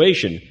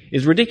situation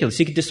is ridiculous.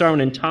 He could disarm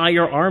an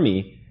entire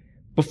army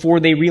before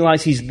they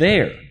realize he's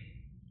there.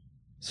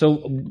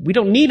 So we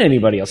don't need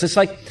anybody else. It's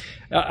like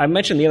I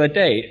mentioned the other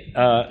day.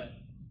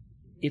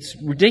 It's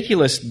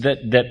ridiculous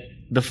that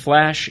the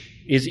Flash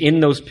is in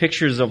those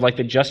pictures of like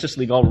the Justice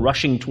League all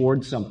rushing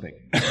towards something.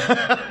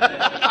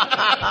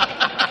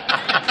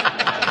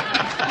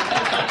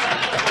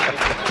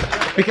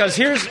 Because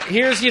here's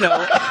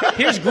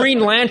Green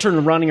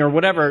Lantern running or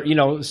whatever,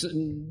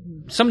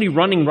 somebody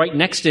running right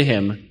next to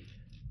him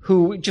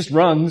who just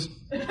runs.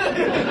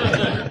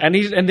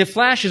 And the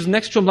Flash is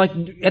next to him like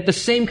at the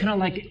same kind of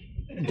like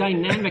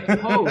dynamic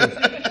pose,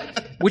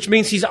 which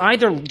means he's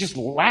either just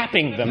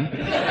lapping them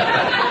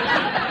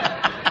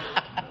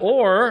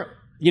or,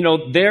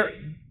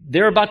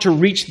 they're about to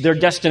reach their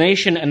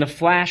destination and the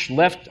Flash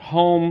left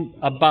home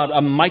about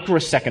a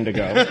microsecond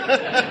ago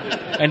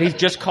and he's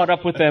just caught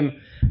up with them.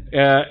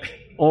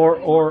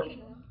 Or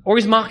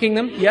he's mocking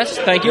them. Yes,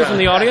 thank you from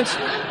the audience.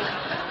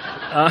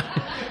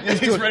 He's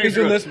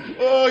doing this.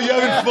 Oh, you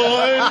having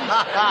fun?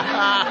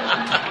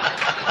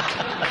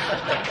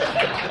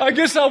 I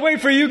guess I'll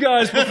wait for you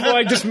guys before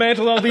I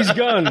dismantle all these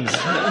guns.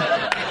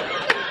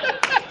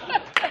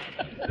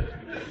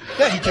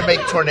 Yeah, he can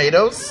make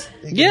tornadoes.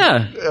 He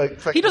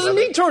doesn't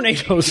need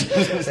tornadoes.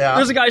 Yeah.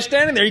 There's a guy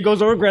standing there. He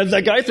goes over, grabs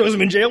that guy, throws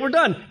him in jail. We're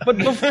done. But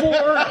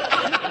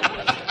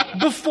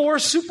before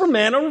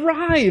Superman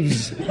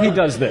arrives, he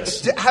does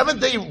this. Haven't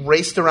they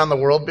raced around the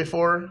world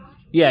before?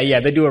 Yeah,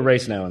 they do a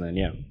race now and then,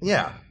 yeah.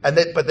 Yeah,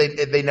 but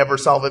they never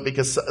solve it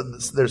because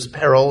there's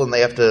peril and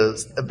they have to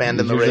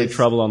abandon the race. There's usually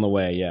trouble on the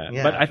way,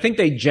 yeah. But I think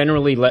they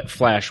generally let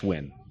Flash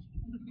win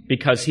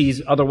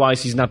because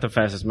otherwise he's not the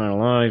fastest man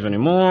alive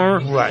anymore.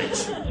 Right.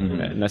 Mm-hmm.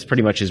 And that's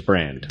pretty much his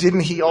brand.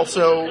 Didn't he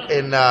also,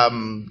 in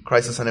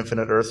Crisis on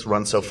Infinite Earths,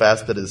 run so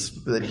fast that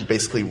he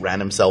basically ran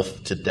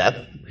himself to death?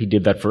 He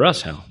did that for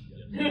us, Hal.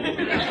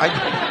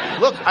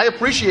 I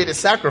appreciate his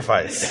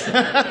sacrifice.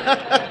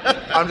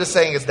 I'm just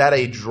saying, is that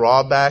a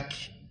drawback?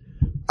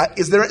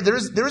 There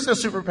is no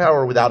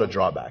superpower without a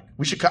drawback.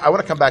 I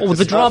want to come back to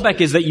the drawback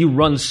is that you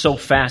run so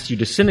fast you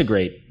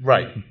disintegrate.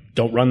 Right.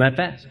 Don't run that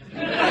fast.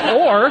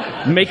 Or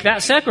make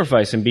that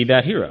sacrifice and be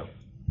that hero.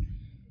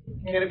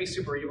 Can it be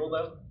super evil,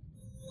 though?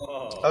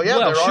 Oh, yeah.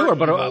 Well, sure,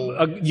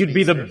 but you'd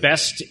be the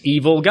best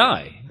evil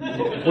guy.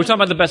 We're talking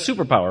about the best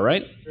superpower,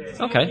 right?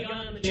 Okay.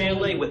 Chain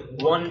link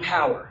with one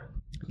power.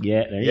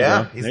 Yeah, there you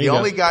go. He's the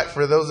only guy,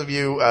 for those of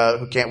you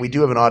who can't, we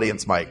do have an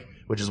audience mic,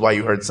 which is why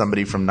you heard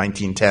somebody from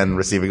 1910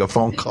 receiving a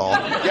phone call.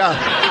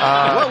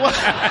 Yeah.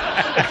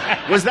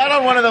 Was that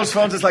on one of those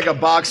phones that's like a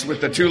box with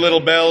the two little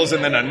bells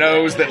and then a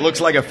nose that looks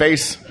like a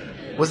face?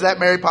 Was that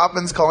Mary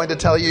Poppins calling to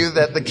tell you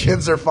that the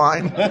kids are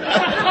fine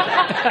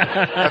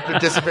after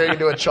disappearing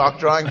into a chalk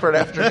drawing for an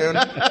afternoon?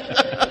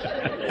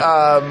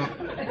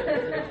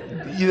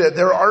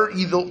 There are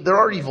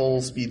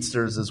evil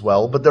speedsters as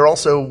well, but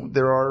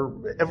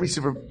every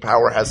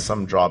superpower has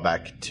some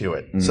drawback to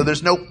it. So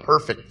there's no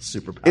perfect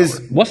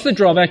superpower. What's the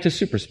drawback to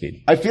super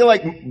speed? I feel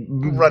like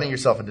running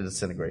yourself into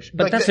disintegration.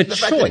 But that's a the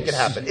fact that it choice. can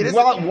happen. It is,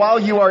 while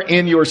you are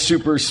in your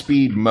super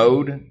speed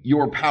mode,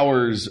 your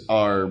powers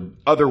are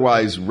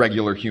otherwise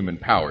regular human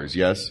powers,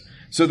 yes?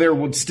 So there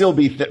would still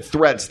be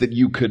threats that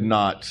you could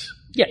not...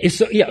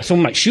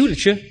 Someone might shoot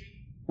at you.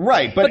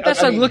 Right, But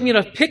that's like looking at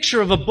a picture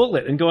of a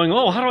bullet and going,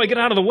 oh, how do I get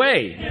out of the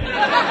way?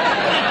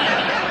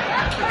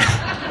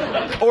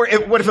 Or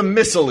what if a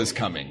missile is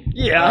coming?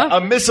 Yeah.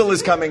 A missile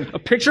is coming. A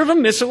picture of a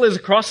missile is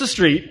across the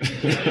street,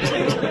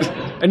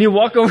 and you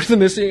walk over to the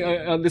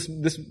missile,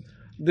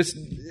 this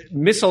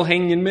missile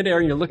hanging in midair,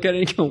 and you look at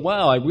it and you go,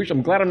 wow,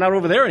 I'm glad I'm not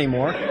over there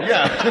anymore.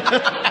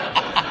 Yeah.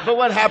 But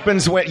what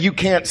happens when you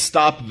can't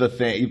stop the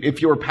thing?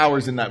 If your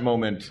powers in that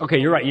moment Okay,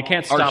 you're right. You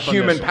can't stop are a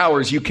human missile.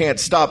 powers, you can't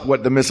stop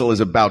what the missile is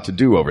about to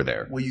do over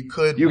there. well, you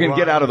can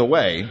get out of the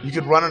way. You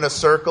could run in a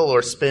circle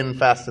or spin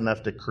fast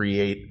enough to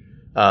create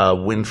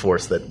wind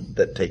force that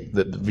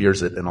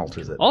veers it and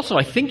alters it. Also,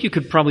 I think you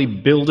could probably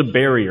build a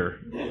barrier.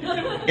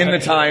 In the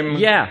time...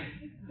 Yeah.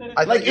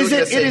 I thought you were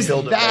going to say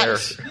build a bear.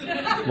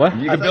 What?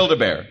 You can build a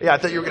bear. Yeah, I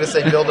thought you were going to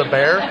say build a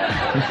bear,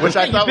 which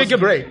I thought was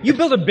great. You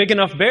build a big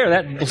enough bear,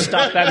 that will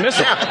stop that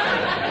missile.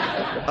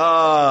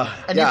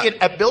 And you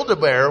can, at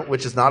Build-A-Bear,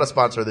 which is not a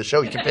sponsor of the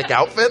show, you can pick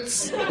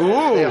outfits.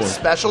 Ooh. They have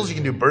specials. You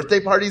can do birthday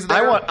parties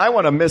there. I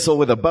want a missile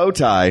with a bow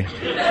tie.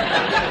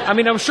 I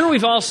mean, I'm sure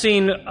we've all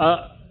seen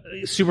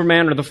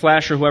Superman or the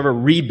Flash or whoever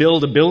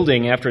rebuild a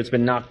building after it's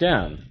been knocked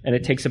down. And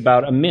it takes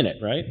about a minute,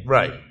 right?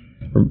 Right.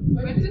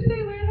 When did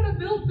they learn how to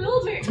build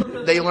buildings?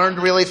 They learned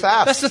really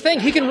fast. That's the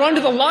thing. He can run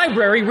to the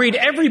library, read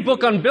every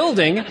book on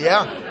building.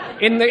 Yeah.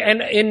 And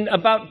in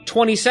about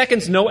 20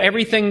 seconds, know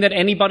everything that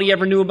anybody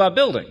ever knew about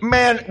building.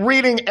 Man,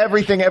 reading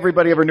everything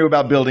everybody ever knew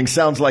about building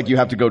sounds like you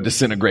have to go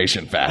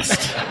disintegration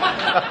fast.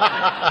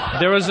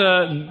 There was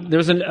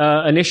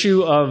an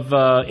issue of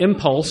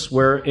Impulse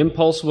where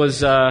Impulse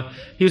was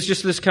he was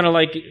just this kind of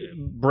like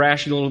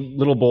brash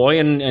little boy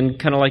and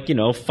kind of like, you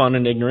know, fun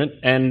and ignorant,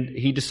 and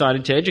he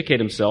decided to educate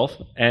himself,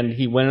 and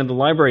he went into the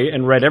library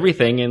and read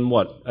everything in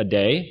a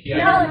day? No,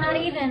 not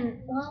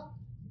even. Well,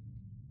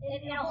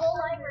 in a whole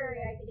library,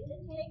 I think it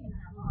didn't take him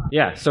that long.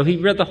 Yeah, so he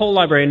read the whole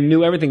library and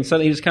knew everything. So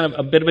he was kind of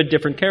a bit of a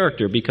different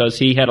character because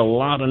he had a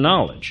lot of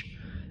knowledge,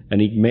 and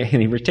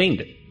he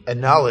retained it.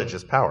 And knowledge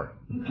is power.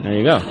 There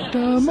you go.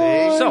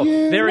 So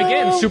there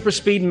again, super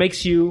speed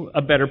makes you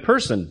a better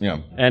person. Yeah.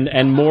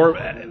 And more.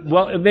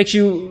 Well, it makes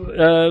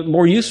you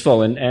more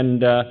useful,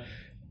 and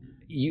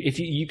if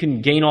you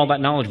can gain all that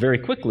knowledge very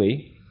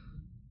quickly.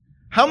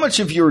 How much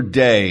of your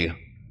day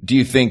do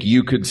you think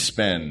you could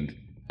spend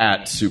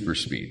at super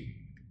speed?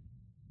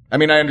 I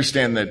mean, I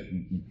understand that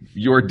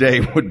your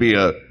day would be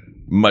a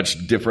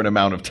much different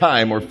amount of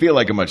time, or feel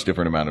like a much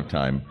different amount of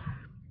time.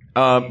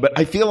 But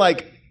I feel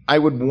like I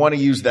would want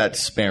to use that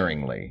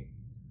sparingly.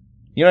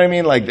 You know what I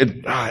mean? Like,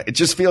 it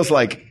just feels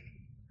like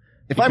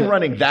if I'm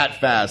running that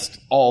fast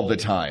all the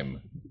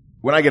time,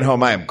 when I get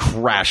home, I am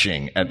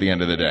crashing at the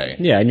end of the day.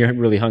 Yeah, and you're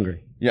really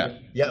hungry. Yeah.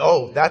 Yeah.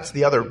 Oh, that's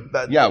the other.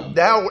 Yeah.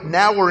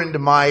 Now we're into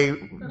my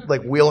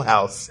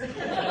wheelhouse.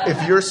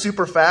 If you're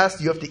super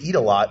fast, you have to eat a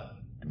lot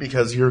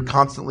because you're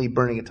constantly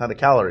burning a ton of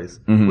calories,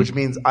 which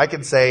means I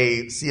can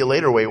say, "See you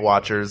later, Weight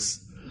Watchers.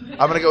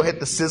 I'm gonna go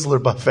hit the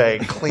Sizzler buffet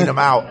and clean them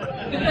out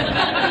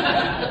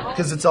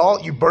because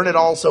you burn it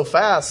all so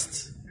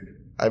fast."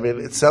 I mean,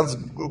 it sounds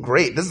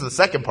great. This is the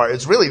second part.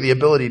 It's really the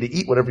ability to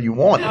eat whatever you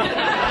want.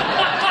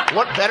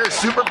 What better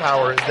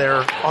superpower is there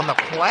on the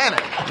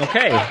planet?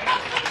 Okay,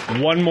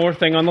 one more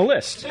thing on the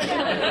list.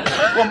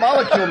 Well,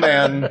 Molecule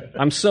Man.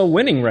 I'm so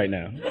winning right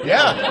now.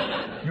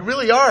 Yeah, you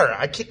really are.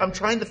 I'm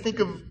trying to think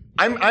of.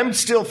 I'm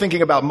still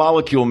thinking about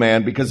Molecule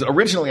Man because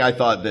originally I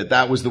thought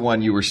that was the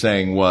one you were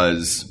saying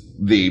was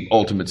the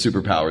ultimate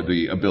superpower,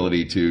 the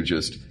ability to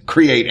just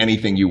create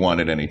anything you want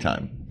at any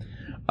time.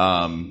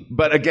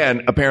 But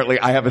again, apparently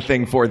I have a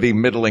thing for the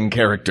middling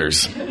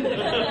characters.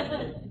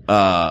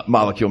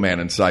 Molecule Man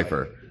and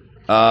Cypher.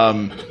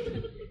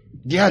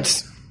 Yeah,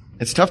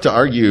 it's tough to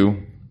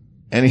argue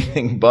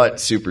anything but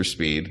super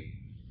speed.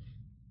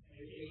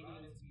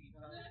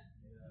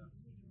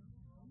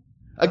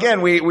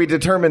 Again, we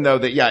determined though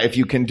that, yeah, if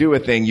you can do a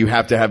thing, you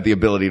have to have the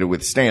ability to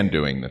withstand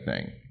doing the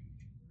thing.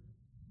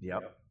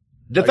 Yep.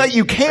 The fact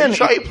you can.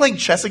 Are you playing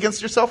chess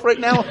against yourself right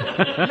now?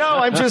 No,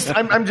 I'm just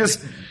 1D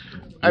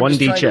trying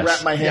chess. to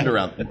wrap my hand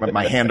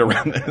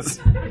around this.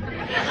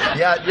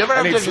 Yeah, you ever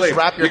have to just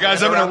wrap your You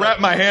guys, I'm going to wrap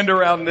my hand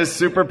around this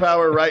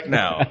superpower right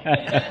now.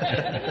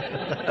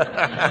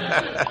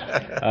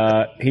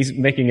 He's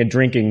making a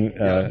drinking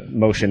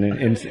motion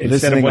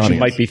instead of what you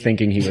might be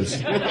thinking he was.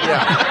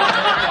 Yeah.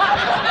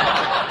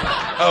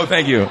 Oh,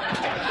 thank you.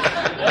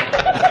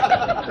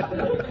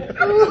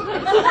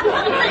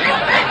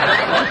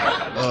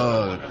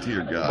 Oh,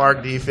 dear God. God.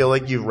 Mark, do you feel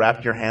like you've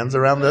wrapped your hands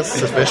around this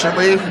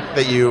sufficiently?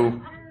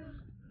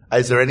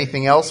 Is there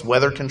anything else?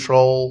 Weather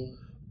control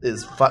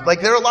is fun.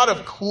 Like, there are a lot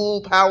of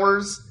cool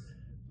powers,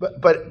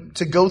 but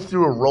to go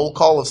through a roll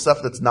call of stuff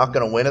that's not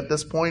going to win at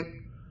this point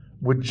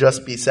would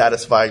just be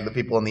satisfying the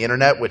people on the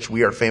internet, which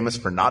we are famous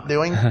for not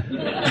doing.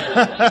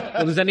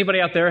 Well, does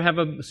anybody out there have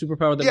a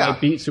superpower that might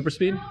beat super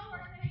speed?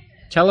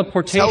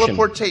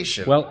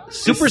 Teleportation. Well,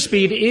 super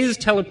speed is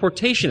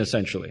teleportation,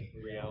 essentially.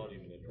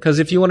 Because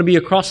if you want to be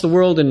across the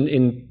world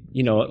in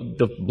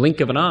the blink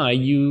of an eye,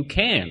 you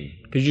can.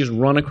 Because you just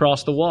run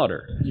across the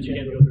water. You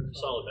can't go through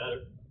solid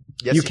matter.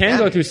 Yes, you can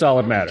go through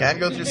solid matter. You can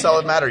go through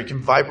solid matter. You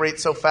can vibrate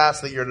so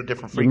fast that you're at a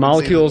different frequency. The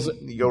molecules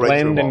you go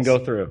right blend through and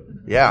go through.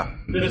 Yeah.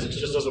 Physics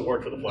just doesn't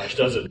work for the Flash,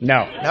 does it?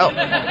 No.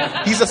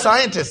 He's a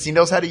scientist. He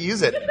knows how to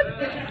use it.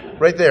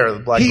 Right there, the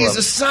black glove. He's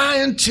a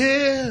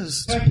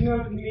scientist.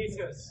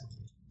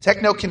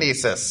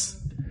 Technokinesis.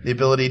 The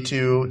ability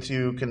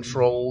to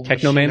control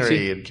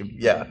Technomancy? machinery.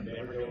 Yeah.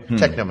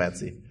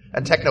 Technomancy.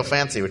 And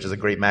Technofancy, which is a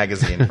great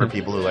magazine for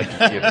people who like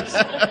computers.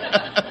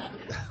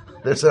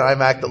 There's an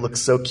iMac that looks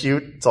so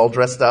cute. It's all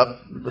dressed up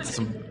with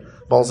some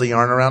balls of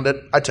yarn around it.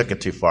 I took it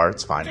too far.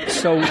 It's fine.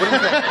 So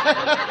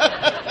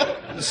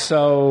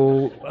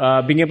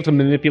being able to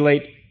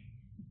manipulate.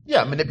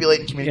 Yeah, manipulate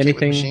and communicate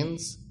with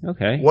machines.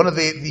 Okay. One of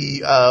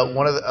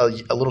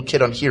a little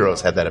kid on Heroes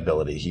had that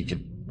ability. He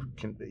could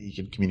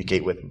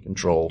communicate with and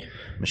control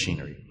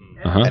machinery.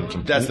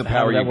 That's the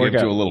power you give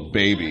to a little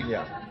baby.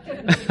 Yeah.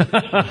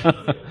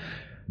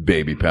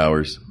 Baby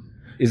powers.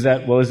 Is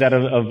that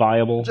a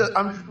viable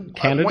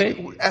candidate?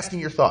 I'm asking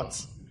your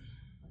thoughts.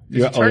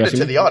 You turned it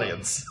to the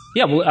audience.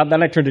 Yeah, well,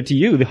 then I turned it to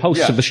you, the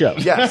host of the show.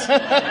 Yes.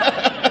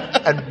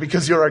 And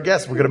because you're our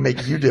guest, we're going to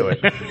make you do it.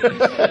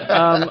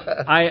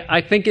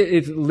 I think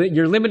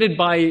you're limited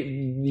by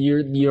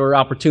your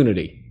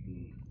opportunity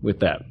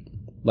with that.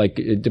 Like,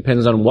 it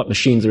depends on what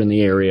machines are in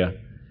the area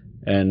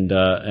and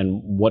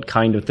what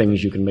kind of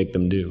things you can make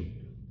them do.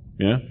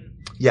 Yeah?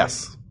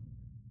 Yes.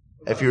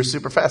 If you're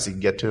super fast, you can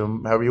get to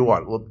them however you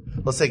want. Well,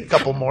 let's take a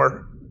couple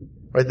more.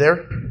 Right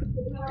there.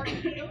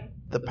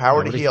 The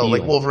power to heal,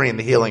 like Wolverine,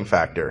 the healing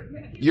factor.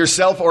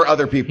 Yourself or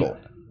other people.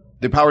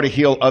 The power to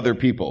heal other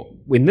people.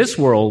 In this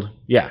world,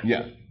 yeah.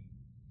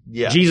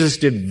 Yeah. Jesus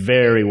did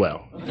very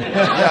well.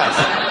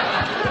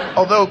 Yes.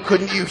 Although,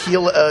 couldn't you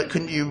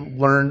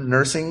learn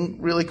nursing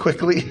really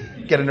quickly?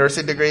 Get a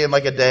nursing degree in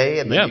like a day,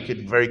 and then you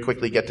could very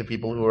quickly get to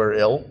people who are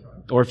ill?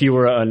 Or if you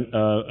were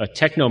a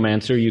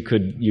technomancer, you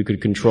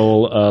could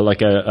control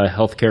like a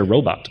healthcare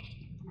robot.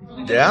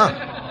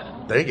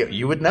 Yeah, there you go.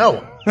 You would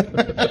know.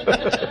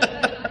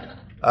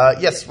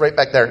 Yes, right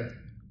back there.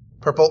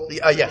 Purple.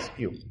 Yes,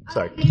 you.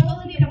 Sorry. The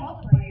ability to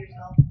multiply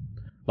yourself.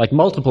 Like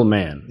Multiple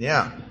Man.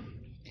 Yeah.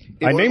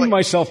 I named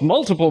myself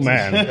Multiple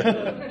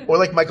Man. Or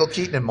like Michael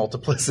Keaton in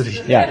Multiplicity.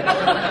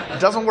 Yeah. It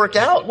doesn't work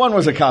out. One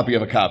was a copy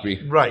of a copy.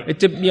 Right. It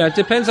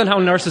depends on how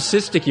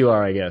narcissistic you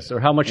are, I guess, or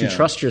how much you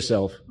trust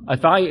yourself.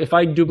 If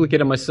I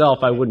duplicated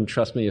myself, I wouldn't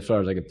trust me as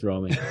far as I could throw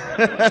me.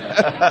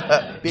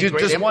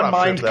 Does one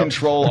mind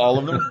control all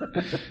of them?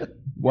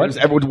 What?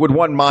 Would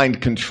one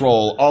mind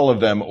control all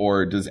of them,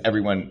 or does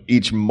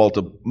each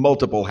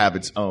multiple have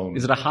its own?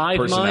 Is it a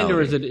hive mind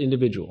or is it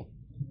individual?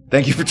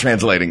 Thank you for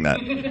translating that.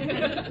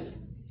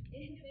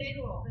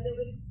 Individual, but it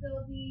would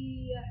still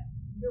be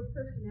your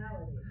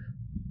personality.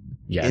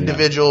 Yeah,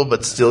 individual,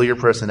 but still your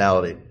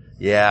personality.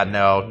 Yeah,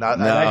 no.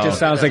 That just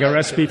sounds like a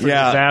recipe for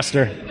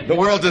disaster. The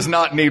world does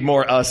not need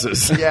more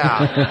us's.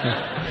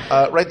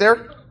 Yeah. Right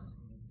there?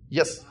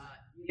 Yes.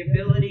 The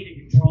ability to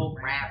control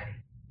gravity.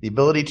 The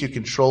ability to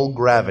control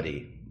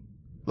gravity.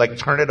 Like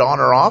turn it on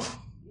or off?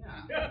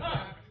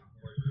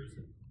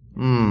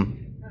 Yeah.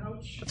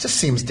 It just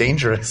seems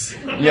dangerous.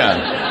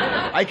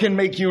 Yeah. I can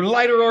make you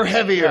lighter or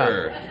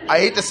heavier. Yeah. I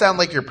hate to sound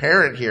like your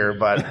parent here,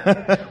 but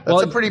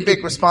that's a pretty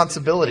big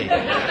responsibility.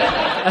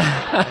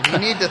 You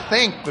need to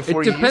think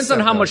before you It depends on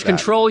how much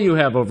control you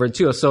have over it,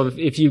 too. So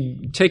if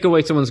you take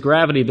away someone's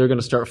gravity, they're going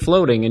to start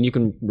floating, and you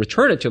can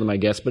return it to them, I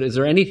guess. But is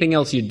there anything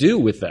else you do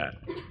with that?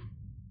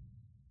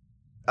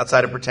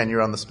 Outside of pretend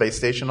you're on the space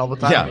station all the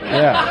time?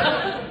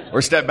 Yeah.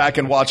 Or step back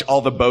and watch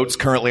all the boats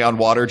currently on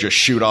water just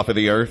shoot off of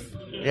the Earth.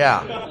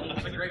 Yeah.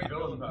 It's a great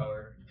villain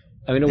power.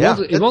 I mean,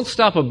 it won't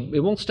stop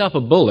a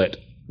bullet.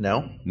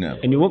 No.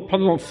 And you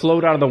probably won't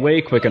float out of the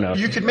way quick enough.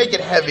 You could make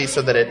it heavy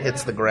so that it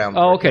hits the ground.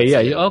 Oh, okay,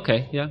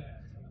 yeah.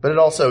 But it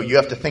also, you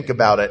have to think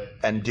about it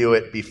and do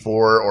it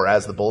before or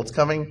as the bullet's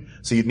coming,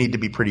 so you'd need to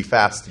be pretty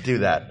fast to do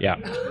that. Yeah.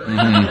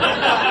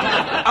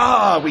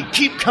 We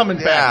keep coming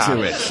back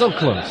to it. So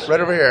close.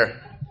 Right over here.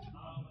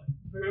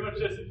 Pretty much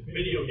just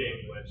video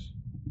game glitch.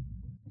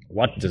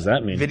 What does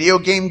that mean? Video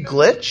game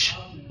glitch?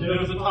 There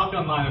was a talk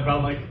online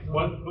about what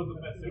would the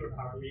best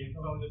superpower be, and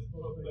someone just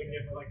someone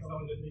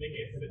just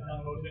making a sit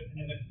down motion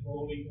and then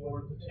rolling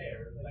towards the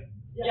chair. But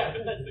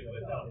that's the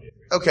glitch, obviously.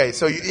 Okay,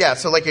 so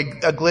like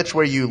a glitch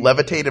where you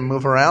levitate and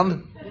move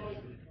around,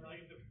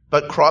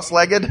 but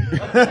cross-legged. This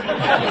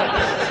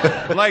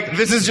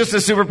is just a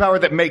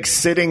superpower that makes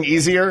sitting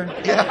easier.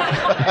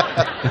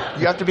 Yeah.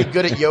 You have to be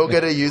good at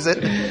yoga to use it.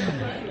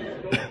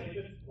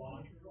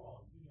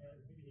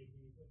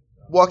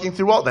 walking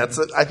through all that.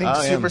 So I think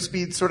Oh, yeah. super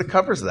speed sort of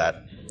covers that.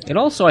 It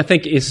also, I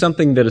think, is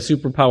something that a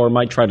superpower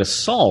might try to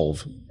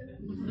solve.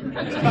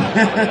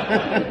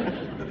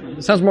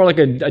 It sounds more like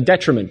a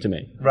detriment to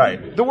me.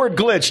 Right. The word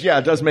glitch, yeah,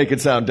 it does make it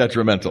sound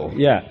detrimental.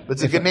 Yeah.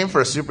 It's a good name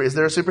for a super. Is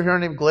there a superhero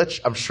named Glitch?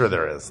 I'm sure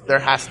there is. There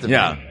has to be.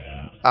 Yeah.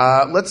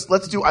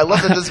 Let's do. I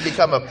love that this has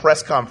become a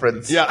press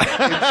conference. Yeah.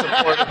 In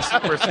support of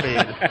super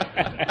speed.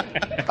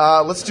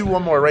 Let's do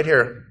one more right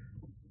here.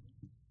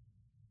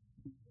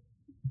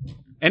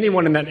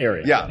 Anyone in that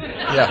area. Yeah.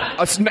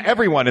 Yeah.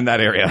 Everyone in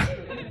that area.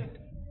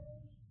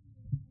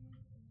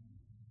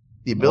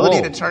 The ability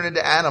Oh. to turn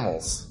into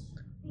animals.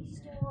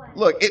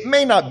 Look, it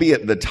may not be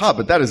at the top,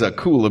 but that is a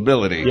cool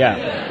ability.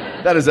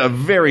 Yeah. That is a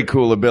very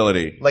cool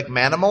ability. Like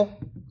Manimal?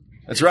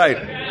 That's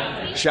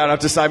right. Shout out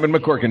to Simon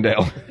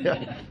McCorkindale.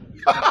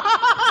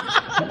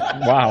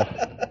 Wow.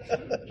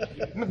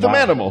 The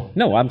Manimal.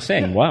 No, I'm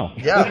saying wow.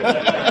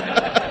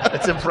 Yeah.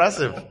 It's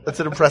impressive. That's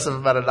an impressive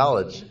amount of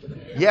knowledge.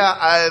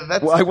 Yeah,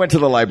 that's... Well, I went to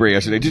the library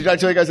yesterday. Did I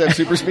tell you guys I have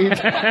super speed?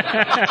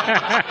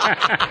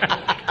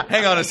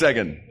 Hang on a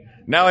second.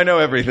 Now I know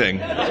everything.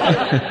 Whew,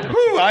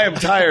 I am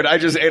tired. I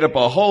just ate up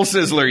a whole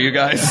sizzler, you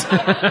guys.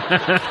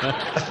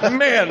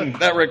 Man,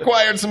 that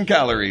required some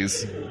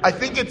calories. I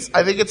think it's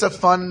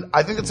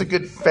a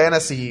good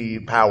fantasy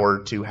power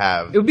to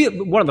have. It would be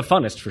one of the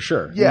funnest for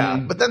sure. Yeah,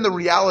 but then the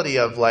reality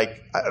of like,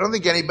 I don't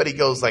think anybody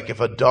goes like,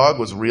 if a dog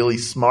was really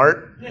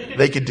smart,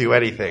 they could do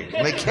anything.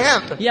 They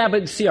can't. Yeah,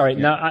 but see, all right,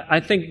 now I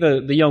think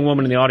the young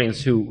woman in the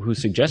audience who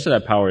suggested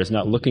that power is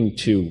not looking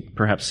to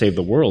perhaps save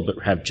the world,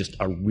 but have just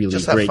a really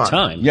Just have great fun.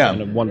 time Yeah.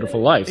 and a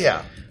wonderful life.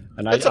 Yeah.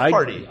 And It's a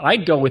party.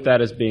 I'd go with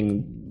that as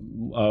being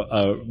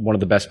one of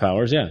the best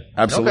powers, yeah.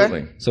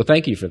 Absolutely. Okay. So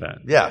thank you for that.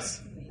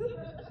 Yes.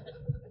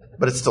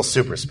 But it's still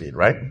super speed,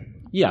 right?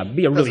 Yeah,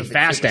 be a really Doesn't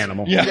fast make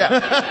animal. Yeah.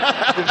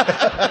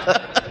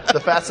 The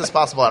fastest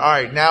possible. All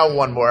right, now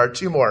one more, or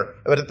two more,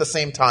 but at the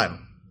same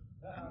time.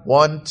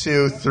 1,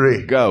 2,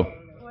 3. Go.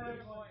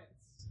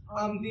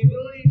 The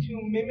ability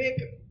to mimic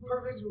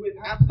perfect with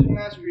absolute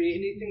mastery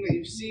anything that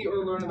you see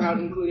or learn about,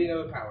 including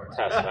other powers.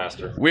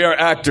 Taskmaster. We are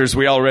actors.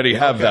 We already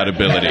have that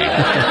ability.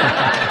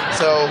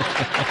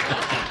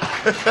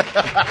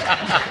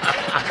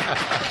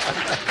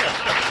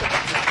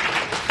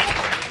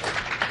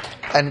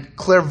 And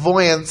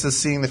clairvoyance is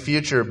seeing the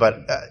future,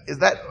 but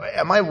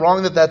am I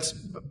wrong that that's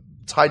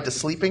tied to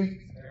sleeping?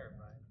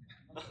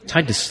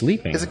 Tied to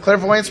sleeping? Is it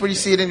clairvoyance where you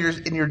see it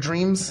in your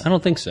dreams? I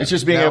don't think so. It's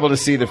just being able to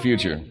see the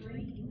future.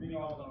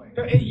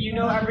 You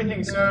know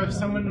everything, so if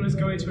someone was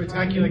going to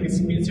attack you like a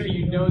speedster,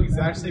 you know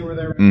exactly where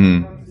they're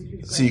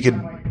So you could...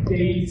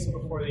 days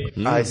before they...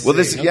 I see. Well,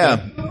 this,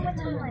 yeah.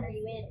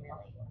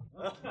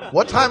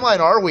 What timeline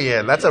are we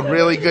in? That's a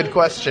really good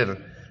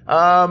question.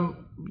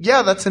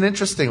 Yeah, that's an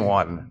interesting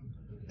one.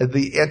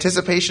 The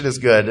anticipation is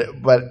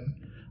good, but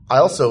I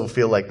also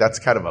feel like that's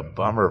kind of a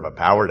bummer of a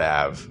power to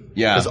have.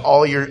 Yeah. Because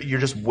all you're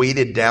just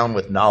weighted down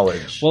with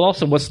knowledge. Well,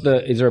 also, is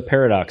there a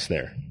paradox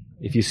there?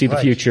 If you see the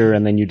future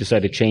and then you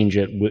decide to change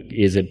it,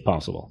 is it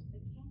possible?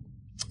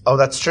 Oh,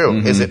 that's true.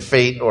 Is it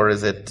fate or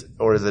is it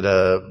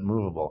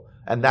movable?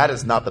 And that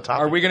is not the topic.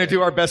 Are we going to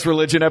do our best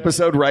religion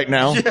episode right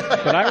now?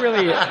 But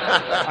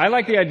I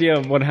like the idea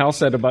of what Hal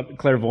said about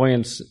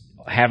clairvoyance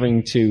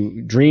having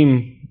to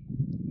dream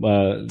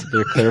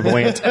their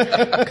clairvoyant.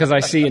 Because I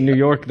see in New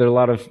York there are a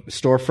lot of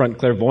storefront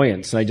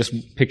clairvoyants, and I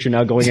just picture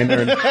now going in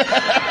there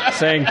and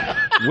saying,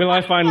 "Will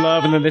I find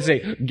love?" And then they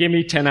say, "Give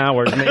me 10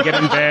 hours," and they get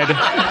in bed.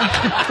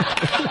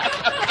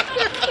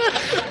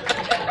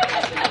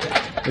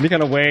 And you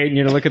kind of wait, and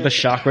you look at the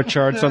chakra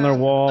charts on their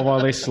wall while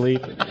they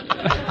sleep.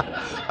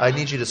 I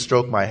need you to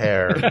stroke my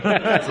hair.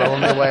 It's the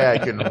only way I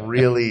can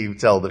really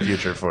tell the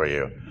future for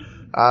you.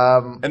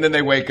 And then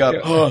they wake up.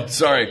 Oh,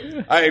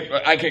 sorry.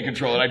 I can't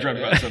control it. I dreamt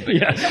about something.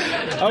 Yeah.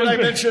 Did I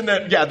mention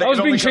that? Yeah, I was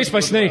being chased by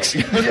snakes.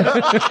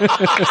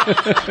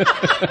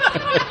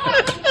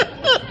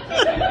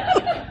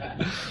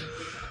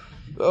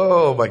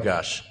 Oh my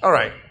gosh. All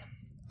right.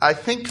 I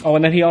think. Oh,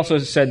 and then he also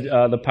said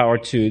the power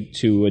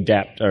to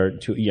adapt or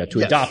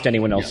to adopt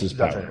anyone else's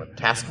power.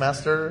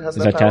 Taskmaster has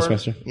Is that that power?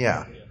 Taskmaster?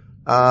 Yeah.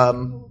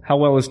 How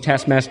well is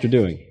Taskmaster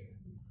doing?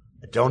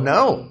 I don't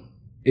know.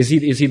 Is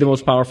he the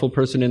most powerful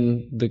person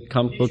in the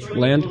comic book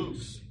land?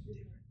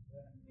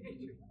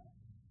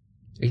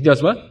 He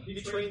does what?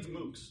 He trains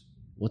mooks.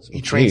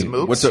 He trains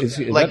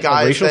mooks? Like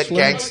guys that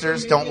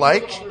gangsters don't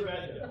like?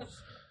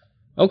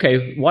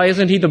 Okay, why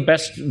isn't he the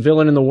best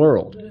villain in the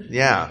world?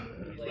 Yeah.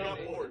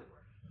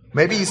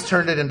 Maybe he's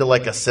turned it into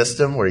like a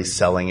system where he's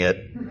selling it.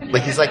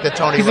 Like he's like the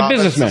Tony He's a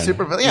Robbins businessman.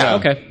 supervillain. Yeah.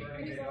 Okay.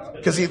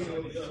 Because he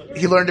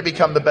learned to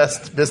become the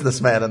best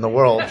businessman in the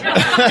world.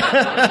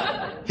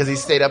 Because he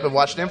stayed up and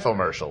watched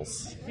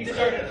infomercials. He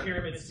started a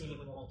pyramid scheme.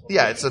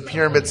 Yeah, it's a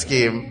pyramid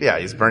scheme. Yeah,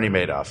 he's Bernie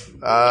Madoff.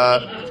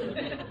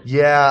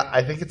 Yeah,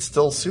 I think it's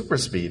still super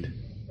speed.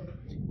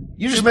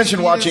 You just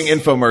mentioned watching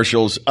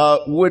infomercials.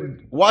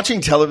 Would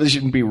watching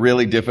television be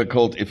really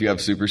difficult if you have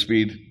super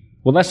speed?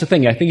 Well, that's the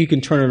thing. I think you can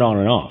turn it on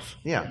and off.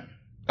 Yeah.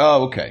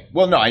 Oh, okay.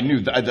 Well, no, I knew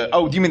that.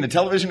 Oh, do you mean the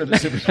television or the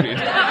super speed?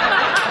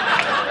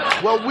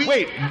 Well,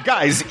 Wait,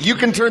 guys, you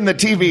can turn the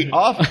TV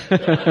off.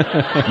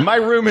 My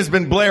room has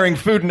been blaring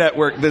Food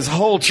Network this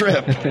whole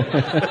trip.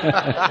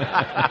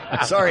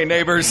 Sorry,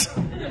 neighbors.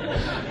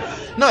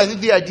 No, I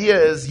think the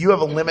idea is you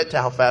have a limit to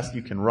how fast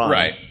you can run.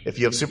 Right. If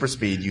you have super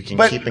speed, you can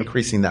But keep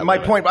increasing that My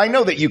limit. point, I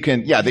know that you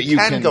can, that you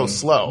can go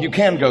slow. You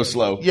can go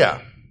slow. Yeah.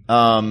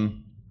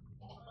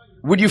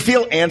 Would you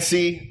feel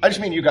antsy? I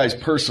just mean you guys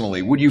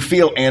personally. Would you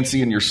feel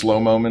antsy in your slow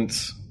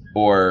moments?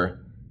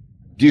 Or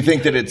do you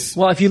think that it's...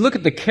 Well, if you look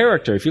at the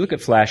character, if you look at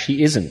Flash,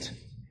 he isn't.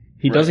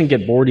 He doesn't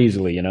get bored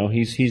easily, you know.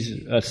 He's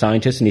a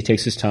scientist and he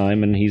takes his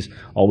time and he's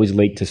always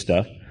late to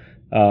stuff.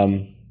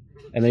 And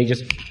then he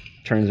just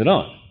turns it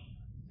on.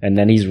 And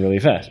then he's really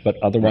fast. But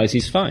otherwise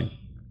he's fine.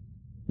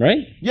 Right?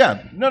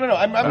 Yeah. No.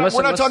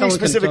 We're not talking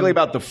specifically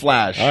about the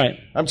Flash. All right.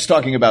 I'm just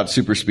talking about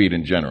super speed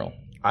in general.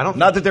 I don't.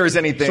 Not that there is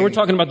anything. So we're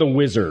talking about the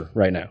Wizard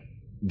right now.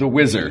 The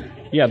Wizard.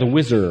 Yeah, the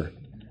Wizard.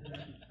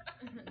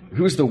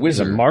 Who's the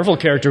Wizard? The Marvel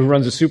character who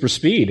runs at super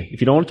speed.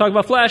 If you don't want to talk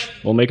about Flash,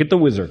 we'll make it the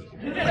Wizard.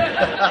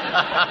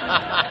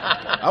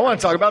 I want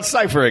to talk about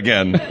Cypher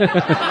again.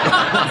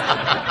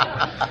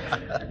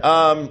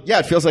 Yeah,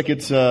 it feels like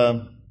it's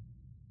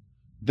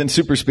then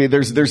super speed.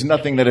 There's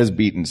nothing that has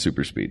beaten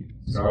super speed.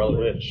 Scarlet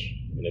Witch,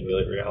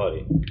 manipulate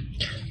reality.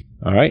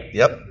 All right.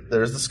 Yep.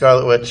 There's the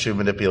Scarlet Witch who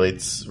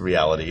manipulates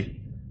reality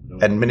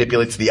and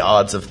manipulates the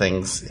odds of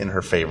things in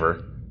her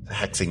favor. The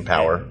hexing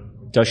power.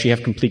 Does she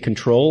have complete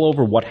control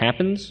over what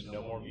happens?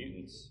 No more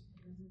mutants.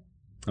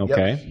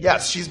 Okay. Yep.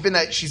 Yes, she's been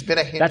a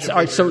hinge. That's all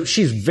right. So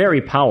she's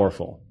very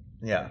powerful.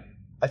 Yeah.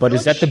 But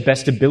is that the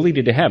best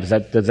ability to have?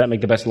 Does that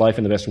make the best life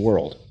in the best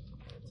world?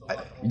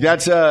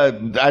 That's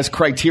as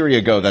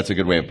criteria go. That's a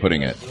good way of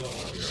putting it.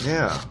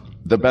 Yeah.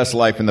 The best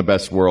life in the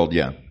best world.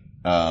 Yeah.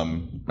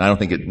 I don't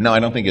think it. No,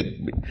 I don't think it.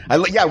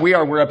 Yeah, we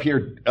are. We're up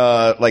here,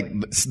 like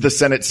the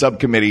Senate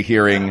subcommittee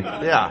hearing.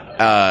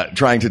 Yeah.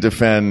 Trying to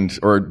defend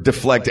or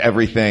deflect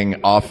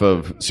everything off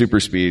of super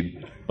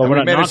speed. But And we're we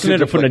not managed knocking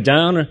it or putting it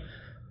down.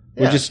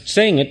 We're Yeah. just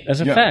saying it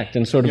as a fact,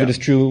 and sort of it is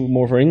true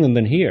more for England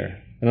than here.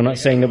 And I'm not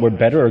saying that we're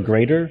better or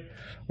greater,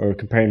 or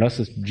comparing us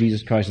as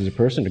Jesus Christ as a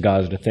person to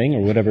God as a thing,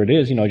 or whatever it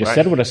is. You know, I just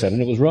said what I said,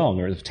 and it was wrong,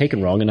 or it was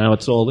taken wrong, and now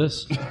it's all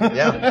this.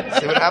 Yeah.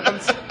 See what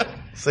happens?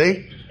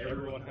 See?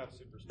 Everyone have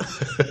super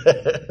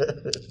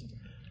speed.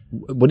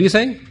 What are you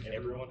saying?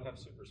 Everyone have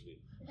super speed.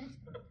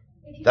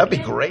 That'd be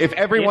great. If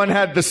everyone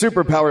had the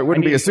superpower, it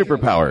wouldn't be a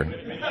superpower.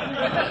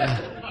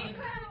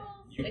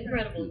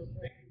 Incredible.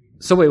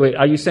 So wait.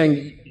 Are you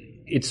saying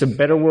it's a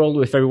better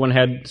world if everyone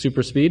had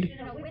super speed?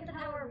 No, with the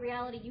power of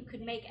reality, you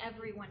could make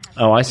everyone have.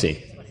 Oh, I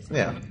see.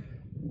 Yeah.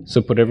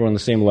 So put everyone on the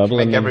same level.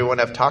 Make and then- everyone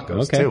have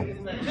tacos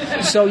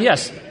too. So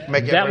yes,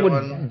 Make that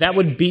everyone-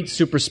 would beat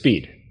super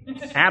speed.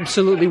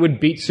 Absolutely would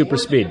beat super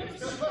speed.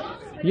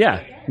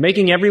 Yeah,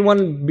 making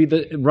everyone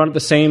run at the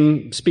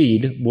same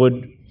speed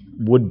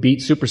would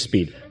beat super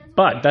speed.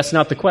 But that's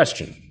not the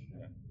question.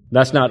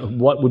 That's not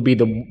what would be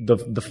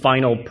the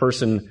final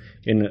person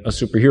in a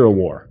superhero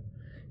war.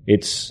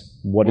 It's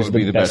what is would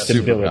be the the best best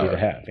ability superpower? to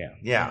have. Yeah.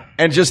 Yeah.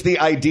 And just the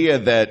idea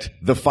that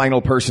the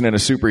final person in a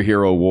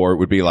superhero war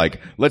would be like,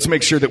 let's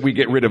make sure that we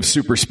get rid of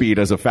super speed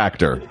as a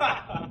factor.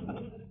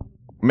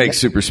 Make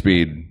super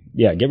speed.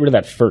 Yeah, get rid of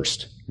that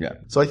first. Yeah.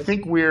 So I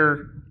think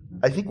we're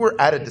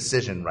at a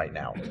decision right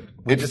now.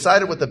 We've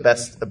decided what the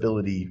best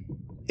ability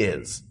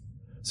is.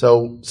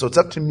 So it's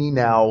up to me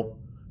now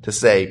to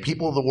say,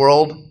 people of the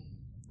world,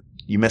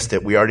 you missed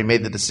it. We already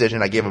made the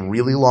decision. I gave a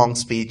really long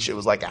speech. It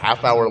was like a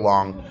half hour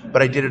long,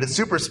 but I did it at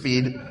super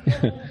speed,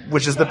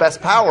 which is the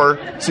best power,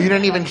 so you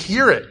didn't even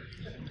hear it.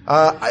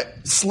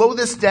 Slow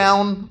this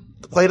down.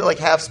 Played it like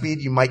half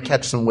speed, you might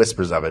catch some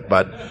whispers of it,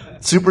 but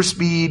super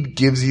speed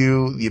gives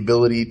you the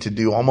ability to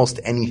do almost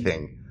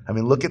anything. I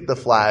mean, look at the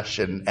Flash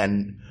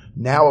and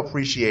now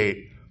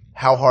appreciate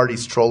how hard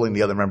he's trolling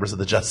the other members of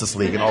the Justice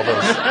League and all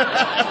those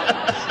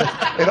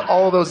in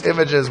all those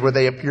images where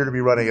they appear to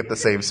be running at the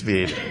same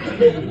speed.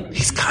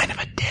 He's kind of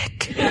a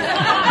dick.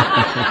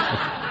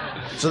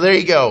 So there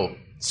you go.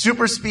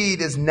 Super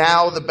speed is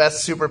now the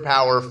best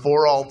superpower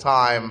for all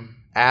time,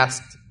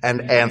 asked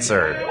and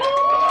answered.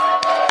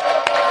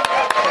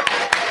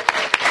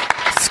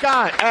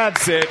 Scott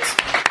Adsit.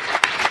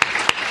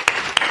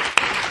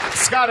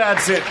 Scott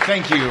Adsit,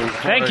 thank you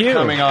for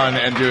coming on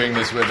and doing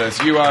this with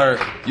us. You are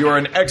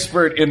an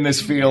expert in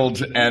this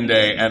field and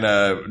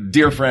a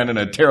dear friend and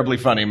a terribly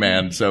funny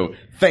man. So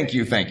thank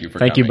you for coming.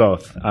 Thank you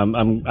both.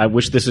 I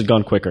wish this had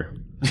gone quicker.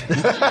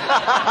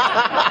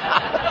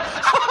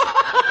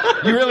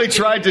 You really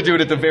tried to do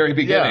it at the very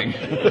beginning.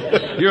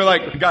 Yeah. You're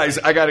like, guys,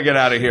 I got to get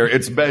out of here.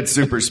 It's bed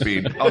super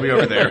speed. I'll be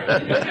over there.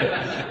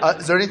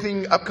 Is there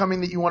anything upcoming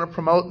that you want to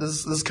promote?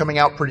 This is coming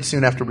out pretty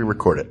soon after we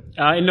record it.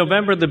 In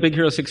November, the Big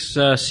Hero 6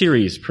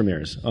 series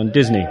premieres on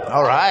Disney.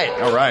 All right.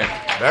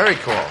 Very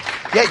cool.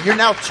 Yeah, you're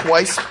now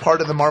twice part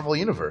of the Marvel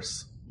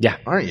Universe. Yeah.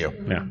 Aren't you?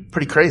 Yeah.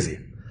 Pretty crazy.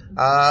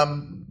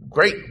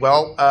 Great.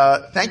 Well,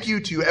 thank you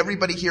to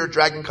everybody here at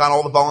Dragon Con,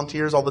 all the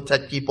volunteers, all the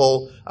tech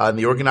people, and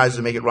the organizers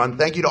who make it run.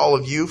 Thank you to all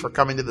of you for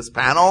coming to this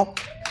panel.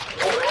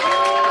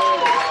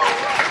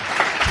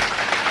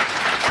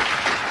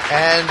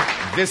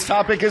 And this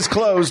topic is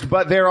closed,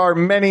 but there are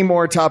many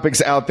more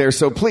topics out there.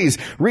 So please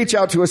reach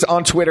out to us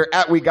on Twitter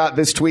at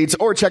WeGotThisTweets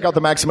or check out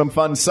the Maximum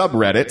Fun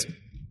subreddit.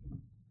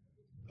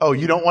 Oh,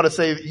 you don't want to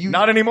say you?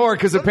 Not anymore,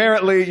 because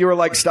apparently you were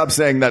like, stop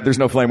saying that. There's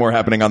no Flame War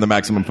happening on the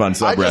Maximum Fun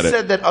subreddit. I just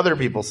said that other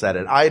people said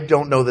it. I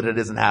don't know that it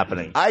isn't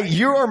happening.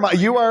 You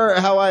are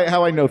how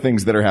I know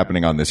things that are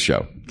happening on this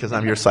show. Because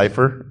I'm your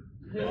cipher.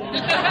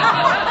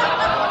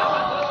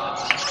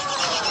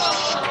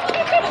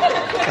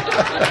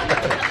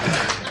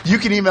 You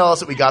can email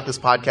us at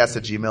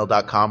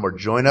wegotThisPodcast@gmail.com or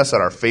join us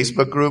on our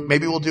Facebook group.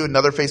 Maybe we'll do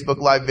another Facebook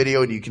Live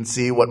video and you can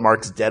see what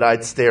Mark's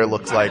dead-eyed stare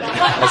looks like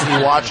as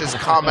he watches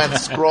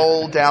comments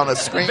scroll down a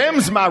screen.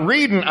 Them's my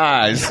reading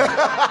eyes.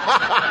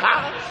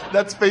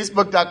 That's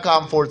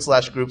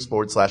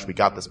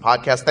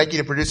Facebook.com/groups/WeGotThisPodcast. Thank you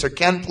to producer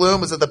Ken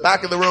Plume, who's at the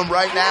back of the room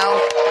right now.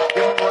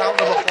 Give him a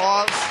round of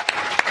applause.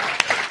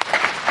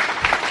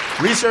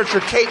 Researcher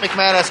Kate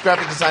McManus,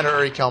 graphic designer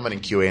Uri Kelman,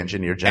 and QA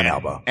engineer Jen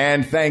Alba.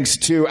 And thanks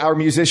to our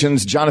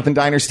musicians, Jonathan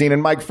Dinerstein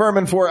and Mike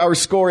Furman, for our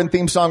score and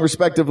theme song,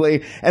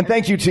 respectively. And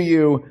thank you to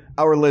you,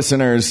 our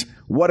listeners.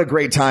 What a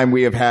great time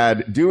we have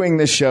had doing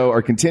this show,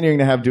 or continuing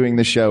to have doing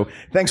this show.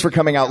 Thanks for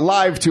coming out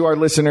live to our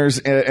listeners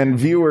and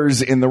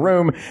viewers in the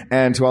room,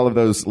 and to all of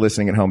those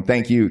listening at home.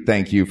 Thank you.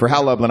 Thank you. For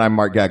Hal Lublin, I'm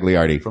Mark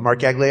Gagliardi. For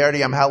Mark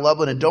Gagliardi, I'm Hal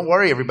Lublin. And don't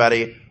worry,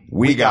 everybody.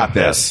 We got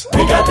this.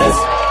 We got this.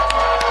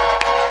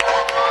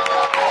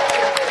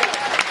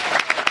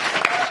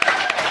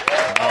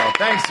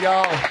 Thanks,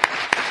 y'all.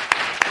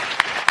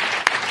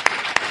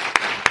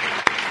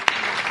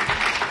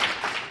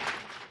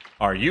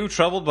 Are you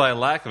troubled by a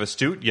lack of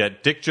astute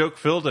yet dick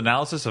joke-filled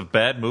analysis of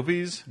bad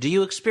movies? Do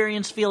you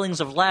experience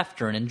feelings of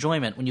laughter and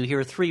enjoyment when you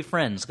hear three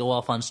friends go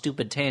off on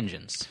stupid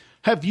tangents?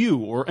 Have you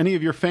or any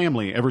of your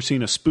family ever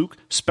seen a spook,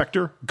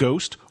 specter,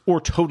 ghost,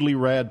 or totally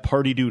rad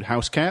party dude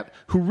house cat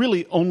who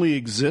really only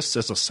exists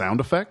as a sound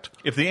effect?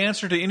 If the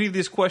answer to any of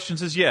these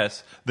questions is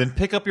yes, then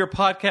pick up your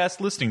podcast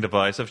listening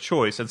device of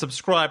choice and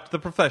subscribe to The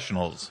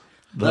Professionals.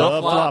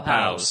 The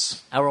Flophouse.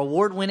 Our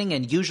award-winning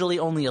and usually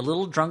only a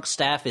little drunk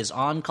staff is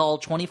on call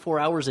 24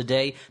 hours a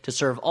day to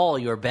serve all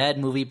your bad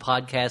movie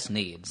podcast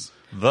needs.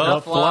 The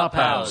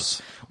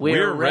Flophouse.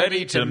 We're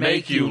ready to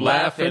make you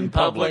laugh in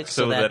public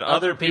so that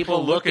other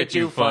people look at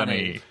you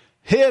funny.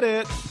 Hit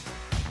it!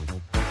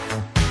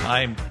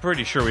 I'm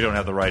pretty sure we don't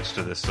have the rights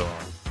to this song.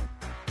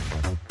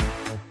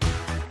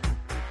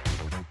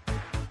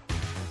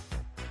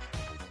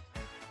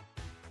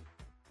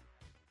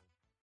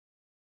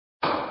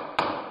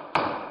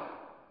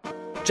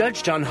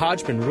 Judge John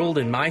Hodgman ruled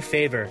in my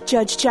favor.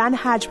 Judge John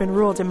Hodgman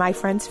ruled in my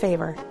friend's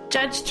favor.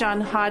 Judge John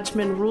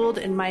Hodgman ruled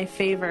in my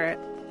favor.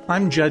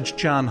 I'm Judge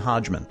John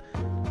Hodgman.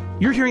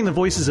 You're hearing the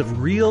voices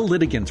of real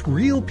litigants,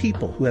 real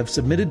people who have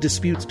submitted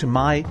disputes to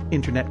my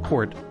internet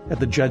court at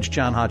the Judge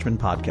John Hodgman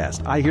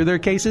podcast. I hear their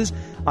cases,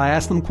 I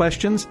ask them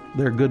questions,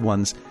 they're good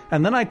ones,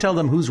 and then I tell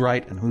them who's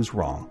right and who's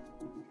wrong.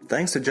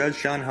 Thanks to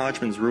Judge John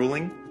Hodgman's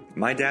ruling,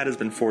 my dad has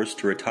been forced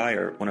to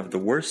retire one of the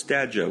worst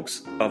dad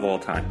jokes of all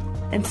time.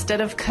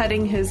 Instead of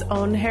cutting his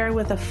own hair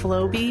with a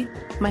Flowbee,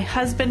 my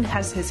husband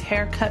has his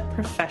hair cut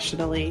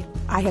professionally.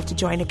 I have to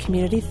join a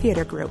community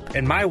theater group.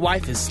 And my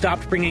wife has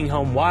stopped bringing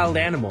home wild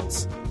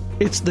animals.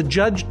 It's the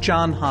Judge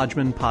John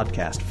Hodgman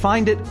podcast.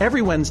 Find it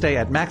every Wednesday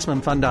at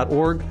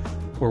MaximumFun.org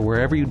or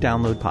wherever you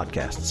download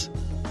podcasts.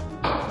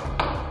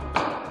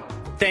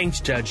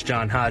 Thanks, Judge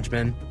John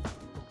Hodgman.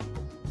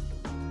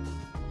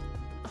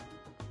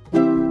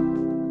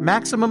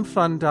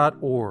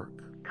 MaximumFun.org.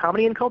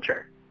 Comedy and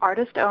culture.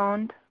 Artist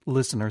owned.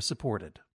 Listener supported.